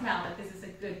 I can tell that this is a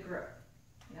good group,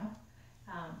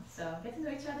 so get to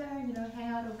know each other, hang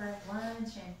out over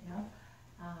lunch, and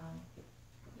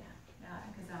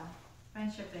because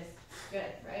friendship is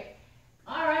good, right?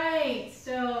 All right.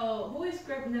 So who is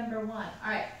group number 1? All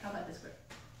right. How about this group?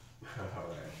 All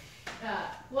right.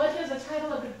 What does the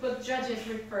title of the book Judges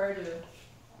refer to?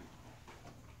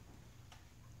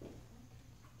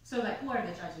 So, like, who are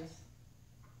the judges?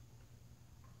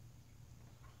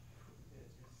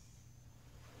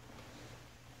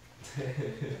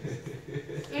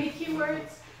 Any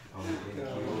keywords? Any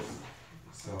keywords?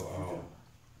 So,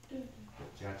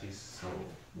 judges. So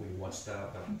we watched the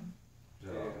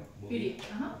movie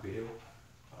video.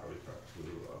 Refer to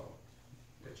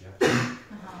the judges.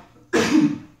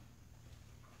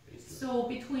 So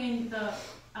between the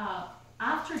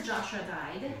after Joshua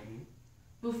died,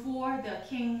 before the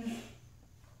kings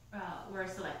were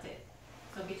selected,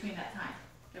 so between that time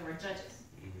there were judges.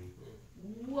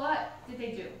 What did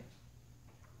they do?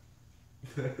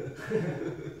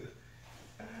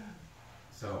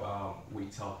 So we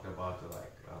talked about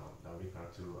refer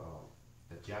to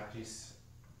the judges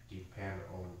depend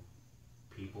on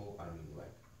people. I mean,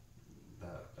 like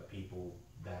the people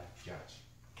that judge.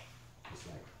 It's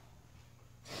like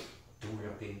do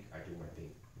your thing, I do my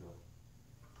thing.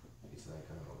 It's like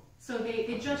so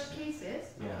they judge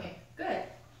cases. Yeah. Okay, good.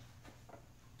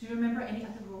 Do you remember any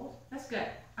other rules? That's good.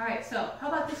 All right. So how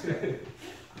about this group?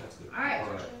 That's good. All right.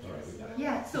 All right. We got it.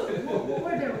 Yeah. So what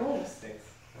were their roles?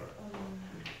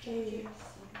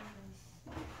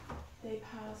 They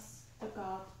pass the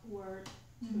God word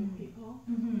to people,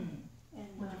 and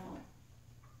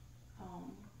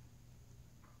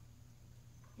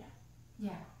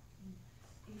yeah.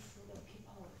 It's for the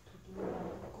people to do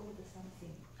good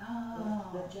something.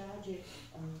 Oh. The judge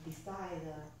decide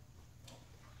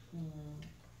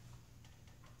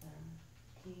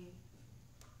freedom.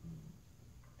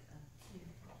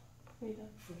 Keep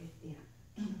his freedom.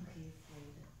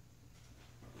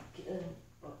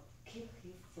 Keep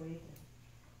his freedom.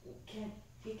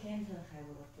 He can't have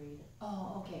the freedom.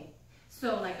 Oh, okay. So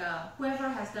like whoever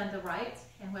has done the right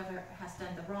and whoever has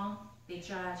done the wrong, they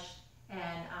judge,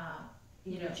 and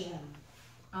in the jam.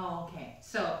 Oh, okay.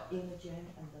 So in the jam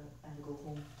and go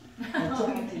home. The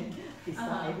judge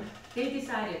decide. They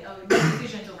decided. Oh, make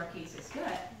decisions over cases.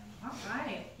 Good. All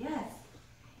right. Yes.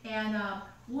 And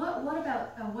what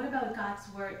about God's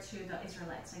word to the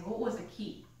Israelites? Like, what was the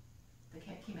key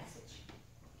message?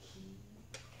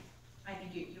 I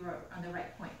think you were on the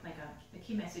right point. Like the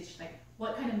key message. Like,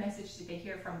 what kind of message did they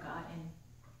hear from God and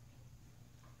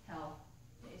tell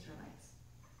the Israelites?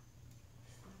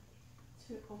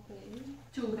 To obey.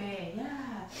 To obey,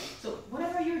 yeah. So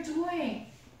whatever you're doing,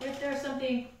 if there's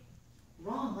something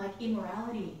wrong, like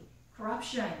immorality,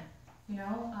 corruption,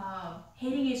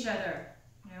 hating each other,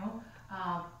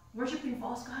 worshiping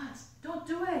false gods, don't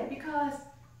do it because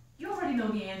you already know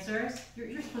the answers.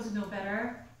 You're supposed to know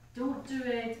better. Don't do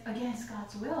it against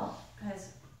God's will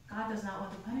because God does not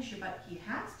want to punish you, but He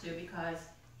has to because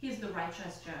He's the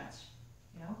righteous judge.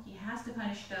 He has to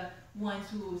punish the ones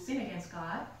who sin against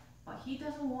God. But He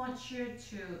doesn't want you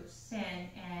to sin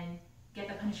and get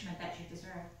the punishment that you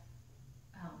deserve.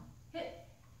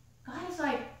 God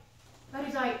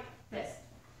is like this.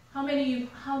 How many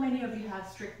of you have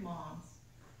strict moms?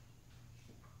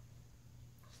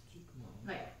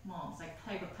 Like moms, like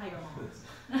tiger moms.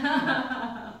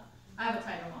 I have a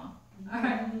tiger mom. All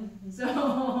right.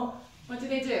 So what do?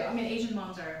 I mean, Asian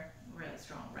moms are really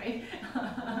strong, right?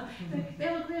 they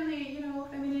look really,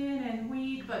 feminine and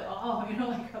weak, but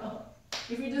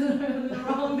if you do the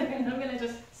wrong thing, I'm gonna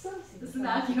just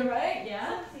smack you, right?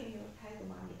 Yeah. Something you tiger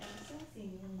mommy and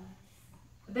something you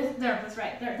nice. That's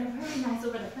right. They're very nice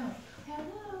over the phone.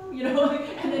 Hello,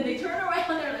 and then they turn around.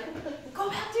 They're like, go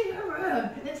back to your room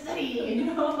and study,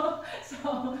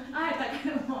 So I have that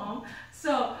kind of mom.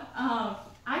 So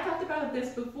I talked about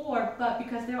this before, but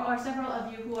because there are several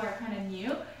of you who are kind of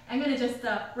new, I'm going to just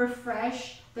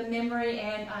refresh the memory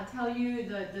and tell you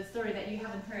the story that you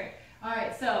haven't heard. All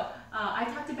right, so I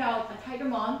talked about a tiger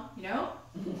mom,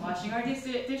 washing our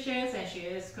dishes, and she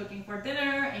is cooking for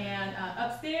dinner, and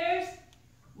upstairs,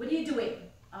 what are you doing?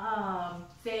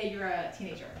 Say you're a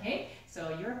teenager, okay?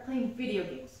 So you're playing video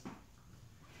games.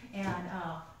 And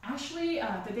actually,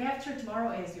 the day after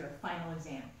tomorrow is your final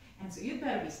exam. And so you'd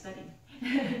better be studying.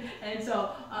 And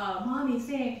so Mommy is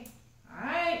saying, all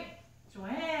right,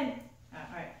 Joann.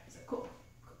 All right, so cool.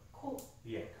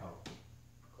 Yeah, cool.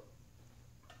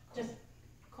 Just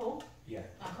cool? Yeah.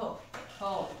 Cool.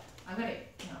 I'm going to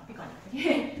pick on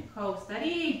you. Cool,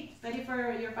 study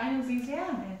for your final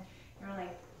exam. And you're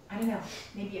like, I don't know,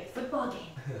 maybe a football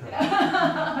game.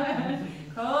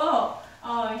 Cool.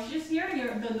 She's just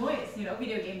hearing the noise,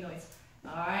 video game noise.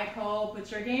 All right, Cole,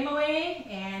 put your game away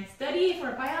and study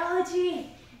for biology.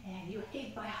 And you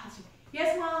hate biology.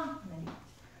 Yes, Mom.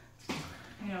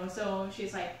 And then, so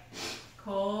she's like,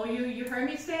 Cole, you heard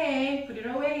me say, put it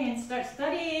away and start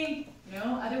studying.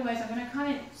 Otherwise I'm gonna come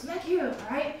and smack you, all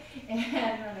right? And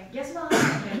you're like, yes, Mom.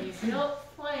 And then you still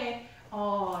play.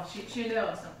 Oh, she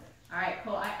knows something. All right,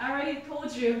 Cole, I already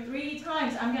told you 3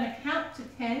 times. I'm gonna count to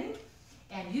 10,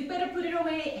 and you better put it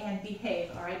away and behave.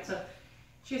 All right, so.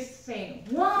 She's saying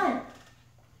 1,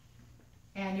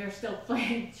 and you're still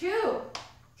playing 2.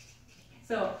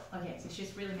 So, okay, so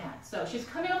she's really mad. So she's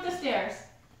coming up the stairs.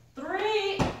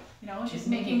 3, she's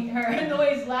making her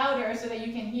noise louder so that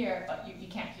you can hear, but you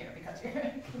can't hear because you're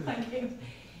playing games.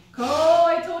 Go,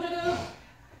 I told you to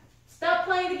stop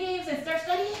playing the games and start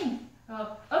studying.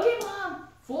 Okay, Mom,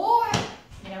 4,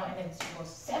 and then she goes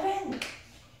 7,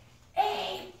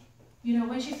 8.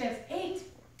 When she says 8,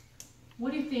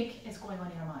 what do you think is going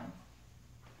on in her mind?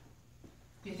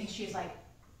 Do you think she's like,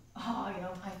 I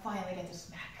finally get to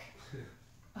smack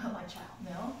my child?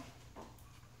 No?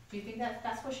 Do you think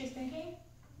that's what she's thinking?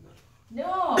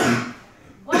 No.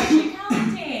 Why is she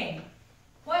counting?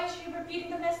 Why is she repeating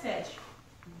the message?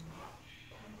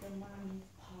 Tiger mommy's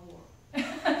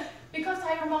power. Because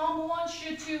Tiger Mom wants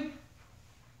you to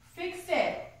fix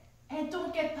it and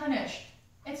don't get punished.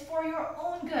 It's for your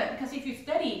own good. Because if you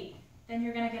study, then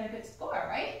you're gonna get a good score,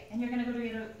 right? And you're gonna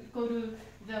go to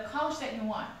the college that you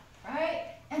want,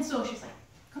 right? And so she's like,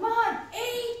 come on,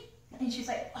 8! And she's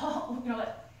like, put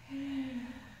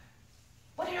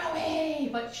it away.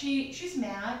 But she's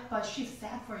mad, but she's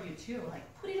sad for you too. Like,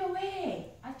 put it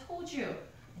away. I told you.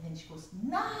 And then she goes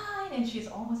 9, and she's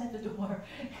almost at the door.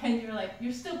 And you're like,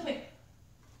 you're still playing.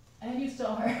 And you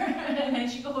saw her. And then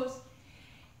she goes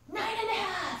 9.5.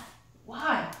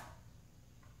 Why?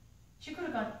 She could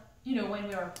have gone. When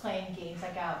we were playing games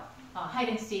like hide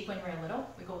and seek when we were little,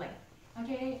 we go like,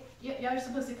 okay, you're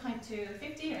supposed to count to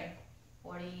 50 or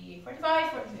 40,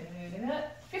 45, 40,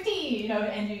 50,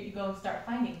 and you go start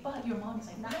finding. But your mom is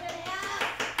like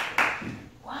 9.5.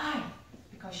 Why?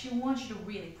 Because because she wants you to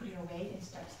really put it away and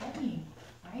start studying,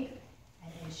 right?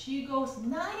 And then she goes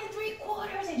 9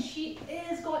 3/4, and she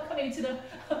is coming into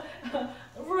the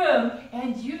room,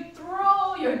 and you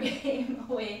throw your game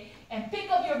away and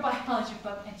pick up your biology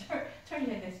book and turn it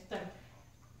in and start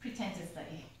pretend to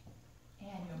study.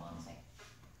 And your mom's like,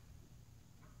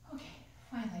 okay,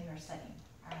 finally you're studying.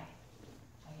 All right.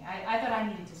 Okay, I thought I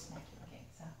needed to smack you. Okay,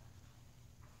 so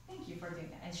thank you for doing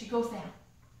that. And she goes down.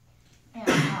 And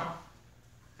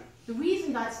the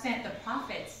reason God sent the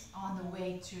prophets on the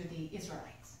way to the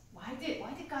Israelites, why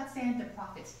did God send the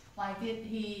prophets? Why did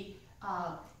He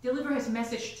deliver His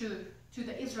message to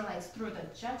the Israelites through the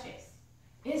judges?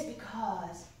 Is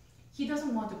because He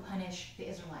doesn't want to punish the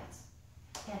Israelites.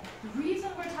 And the reason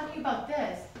we're talking about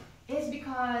this is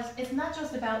because it's not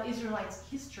just about Israelites'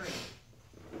 history.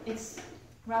 It's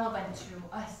relevant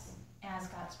to us as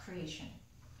God's creation.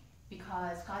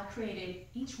 Because God created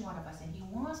each one of us, and He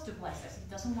wants to bless us. He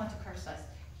doesn't want to curse us.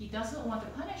 He doesn't want to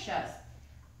punish us.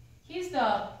 He's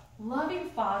the loving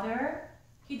Father.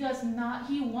 He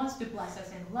wants to bless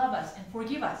us and love us and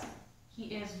forgive us. He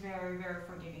is very, very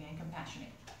forgiving and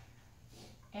compassionate.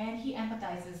 And He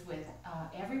empathizes with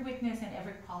every weakness and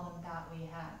every problem that we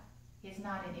have. He's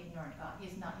not an ignorant God.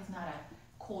 He's not a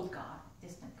cold God,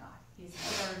 distant God. He's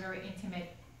a very, very intimate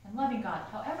and loving God.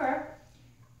 However,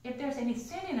 if there's any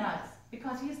sin in us,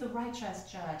 because He is the righteous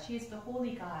judge, He is the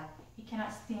holy God, He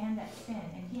cannot stand that sin,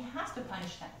 and He has to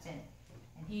punish that sin.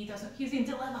 And He's in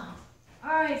dilemma.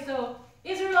 All right, so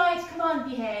Israelites, come on,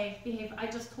 behave. I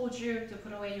just told you to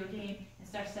put away your game and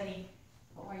start studying,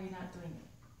 but why are you not doing it?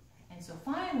 And so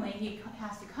finally, He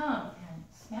has to come and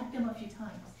smack them a few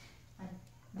times. And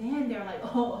then they're like,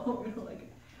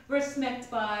 we're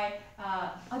smacked by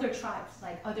other tribes,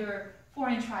 like other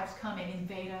foreign tribes come and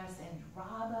invade us and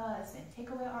rob us and take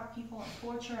away our people and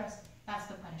torture us. That's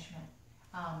the punishment.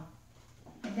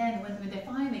 And then when they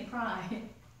finally cry,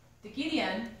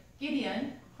 Gideon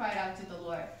cried out to the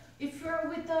Lord, if you're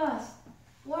with us,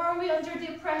 why are we under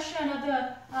the oppression of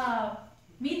the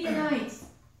Midianites?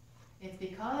 It's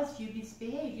because you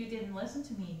misbehaved. You didn't listen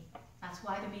to me. That's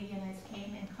why the Midianites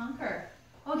came and conquered.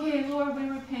 Okay, Lord, we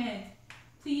repent.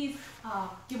 Please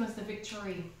give us the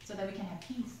victory so that we can have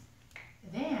peace.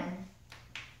 Then,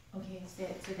 okay,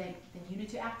 so then you need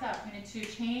to act up. You need to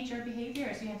change your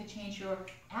behaviors. You have to change your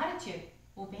attitude.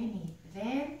 Obey me.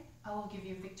 Then I will give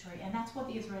you victory. And that's what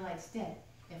the Israelites did.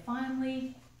 They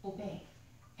finally obeyed.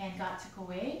 And God took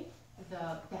away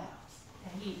the battles.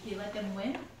 And He let them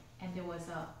win. And there was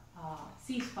a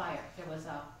ceasefire. There was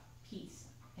a peace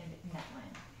in that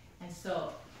land. And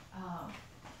so,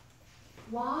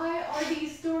 why are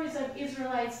these stories of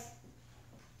Israelites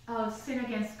sin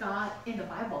against God in the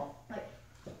Bible? Like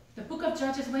the book of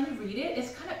Judges, when you read it,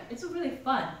 it's really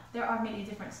fun. There are many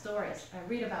different stories. I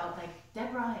read about like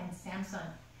Deborah and Samson.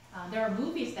 There are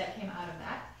movies that came out of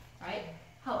that, right?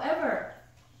 However,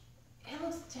 it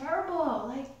looks terrible.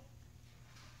 Like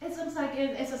it looks like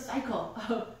it's a cycle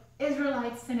of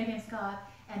Israelites sin against God,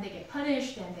 and they get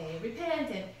punished, and they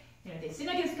repent, and they sin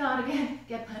against God again,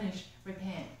 get punished,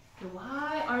 repent. So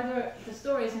why are there the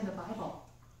stories in the Bible?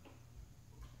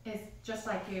 It's just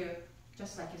like you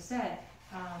said.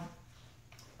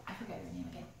 I forget your name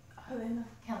again.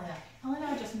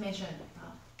 Helena just mentioned.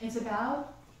 It's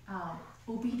about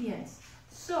obedience.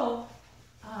 So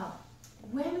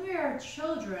when we are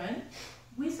children,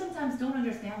 we sometimes don't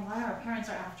understand why our parents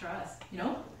are after us.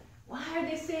 Why are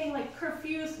they saying like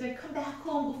curfews? They come back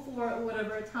home before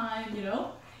whatever time.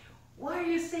 Why are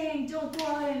you saying don't go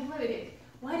out and play?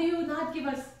 Why do you not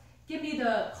give me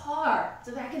the car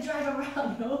so that I can drive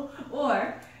around,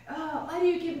 Or why do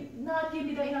you not give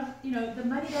me the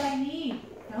money that I need,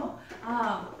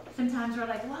 Sometimes we're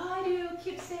like, why do you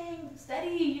keep saying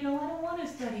study? I don't want to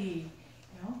study,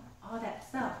 all that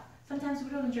stuff. Sometimes we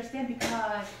don't understand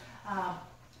because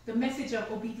the message of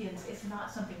obedience is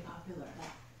not something popular.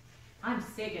 Like, I'm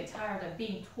sick and tired of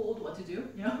being told what to do,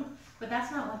 But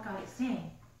that's not what God is saying.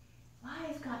 Why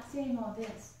is God saying all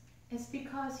this? It's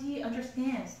because He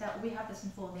understands that we have the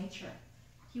sinful nature.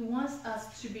 He wants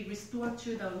us to be restored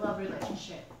to the love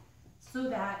relationship so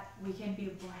that we can be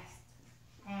blessed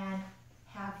and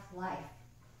have life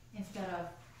instead of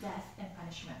death and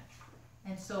punishment.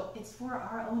 And so it's for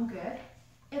our own good.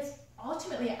 It's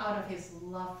ultimately out of His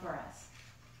love for us.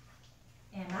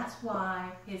 And that's why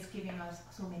He's giving us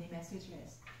so many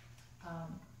messages.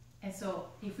 And so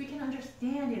if we can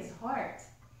understand His heart,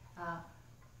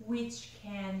 which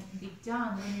can be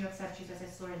done when you accept Jesus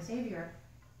as Lord and Savior,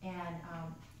 and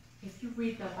if you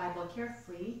read the Bible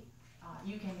carefully,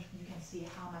 you can see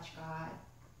how much God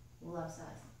loves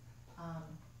us.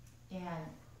 And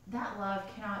that love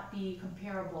cannot be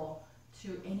comparable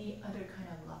to any other kind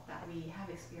of love that we have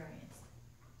experienced,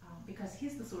 because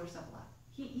He's the source of love.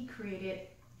 He created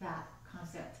that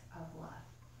concept of love,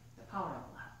 the power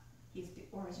of love. He's the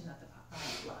origin of the power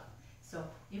of love. So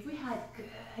if we had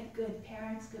good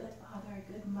parents, good father,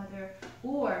 good mother,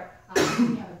 or if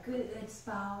we have a good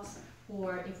spouse,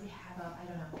 or if we have a, I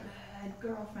don't know, good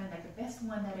girlfriend, like the best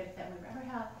one that we've ever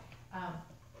had,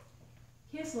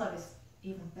 His love is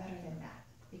even better than that,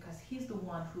 because He's the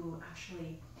one who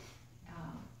actually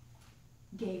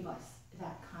gave us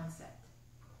that concept.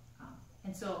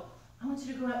 And so I want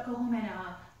you to go home and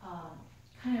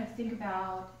kind of think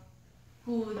about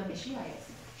who the Messiah is,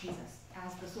 Jesus,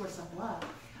 as the source of love.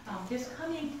 This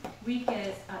coming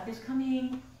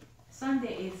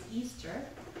Sunday is Easter.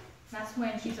 That's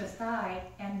when Jesus died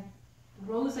and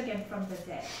rose again from the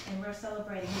dead, and we're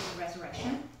celebrating His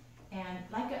resurrection. And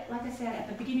like I said at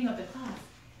the beginning of the class,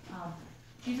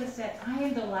 Jesus said, "I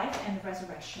am the life and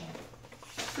resurrection."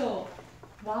 So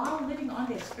while living on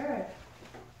this earth,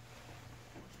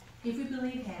 if we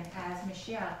believe Him as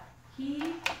Messiah,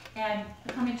 and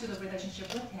come into the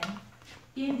relationship with Him,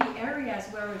 in the areas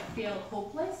where we feel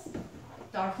hopeless,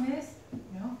 darkness,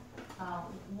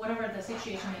 whatever the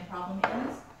situation and problem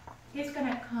is, He's going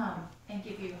to come and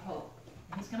give you hope.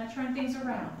 And He's going to turn things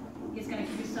around. He's going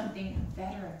to give you something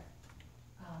better,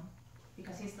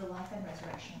 because He's the life and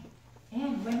resurrection.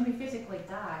 And when we physically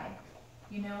die,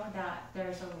 you know that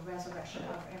there's a resurrection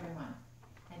of everyone.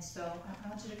 And so I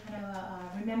want you to kind of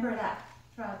remember that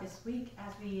throughout this week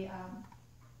as we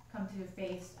come to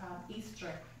face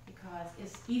Easter, because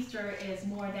Easter is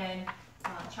more than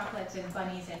chocolates and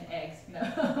bunnies and eggs.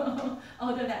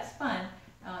 Although that's fun,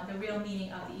 the real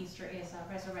meaning of the Easter is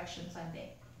Resurrection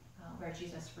Sunday, where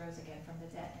Jesus rose again from the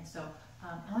dead. And so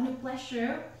I want to bless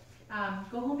you.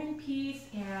 Go home in peace,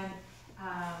 and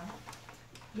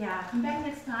come back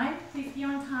next time. Please be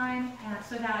on time,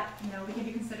 so that we can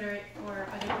be considerate for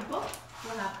other people who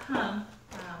have come.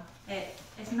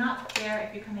 It's not fair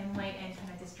if you come in late and kind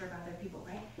of disturb other people,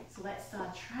 right? So let's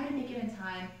try to make it in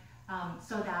time,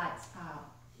 so that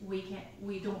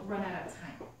we don't run out of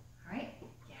time. All right?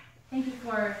 Yeah. Thank you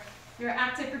for your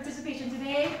active participation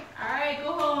today. All right,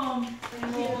 go home.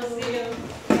 Thank you. We'll see you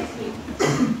next week.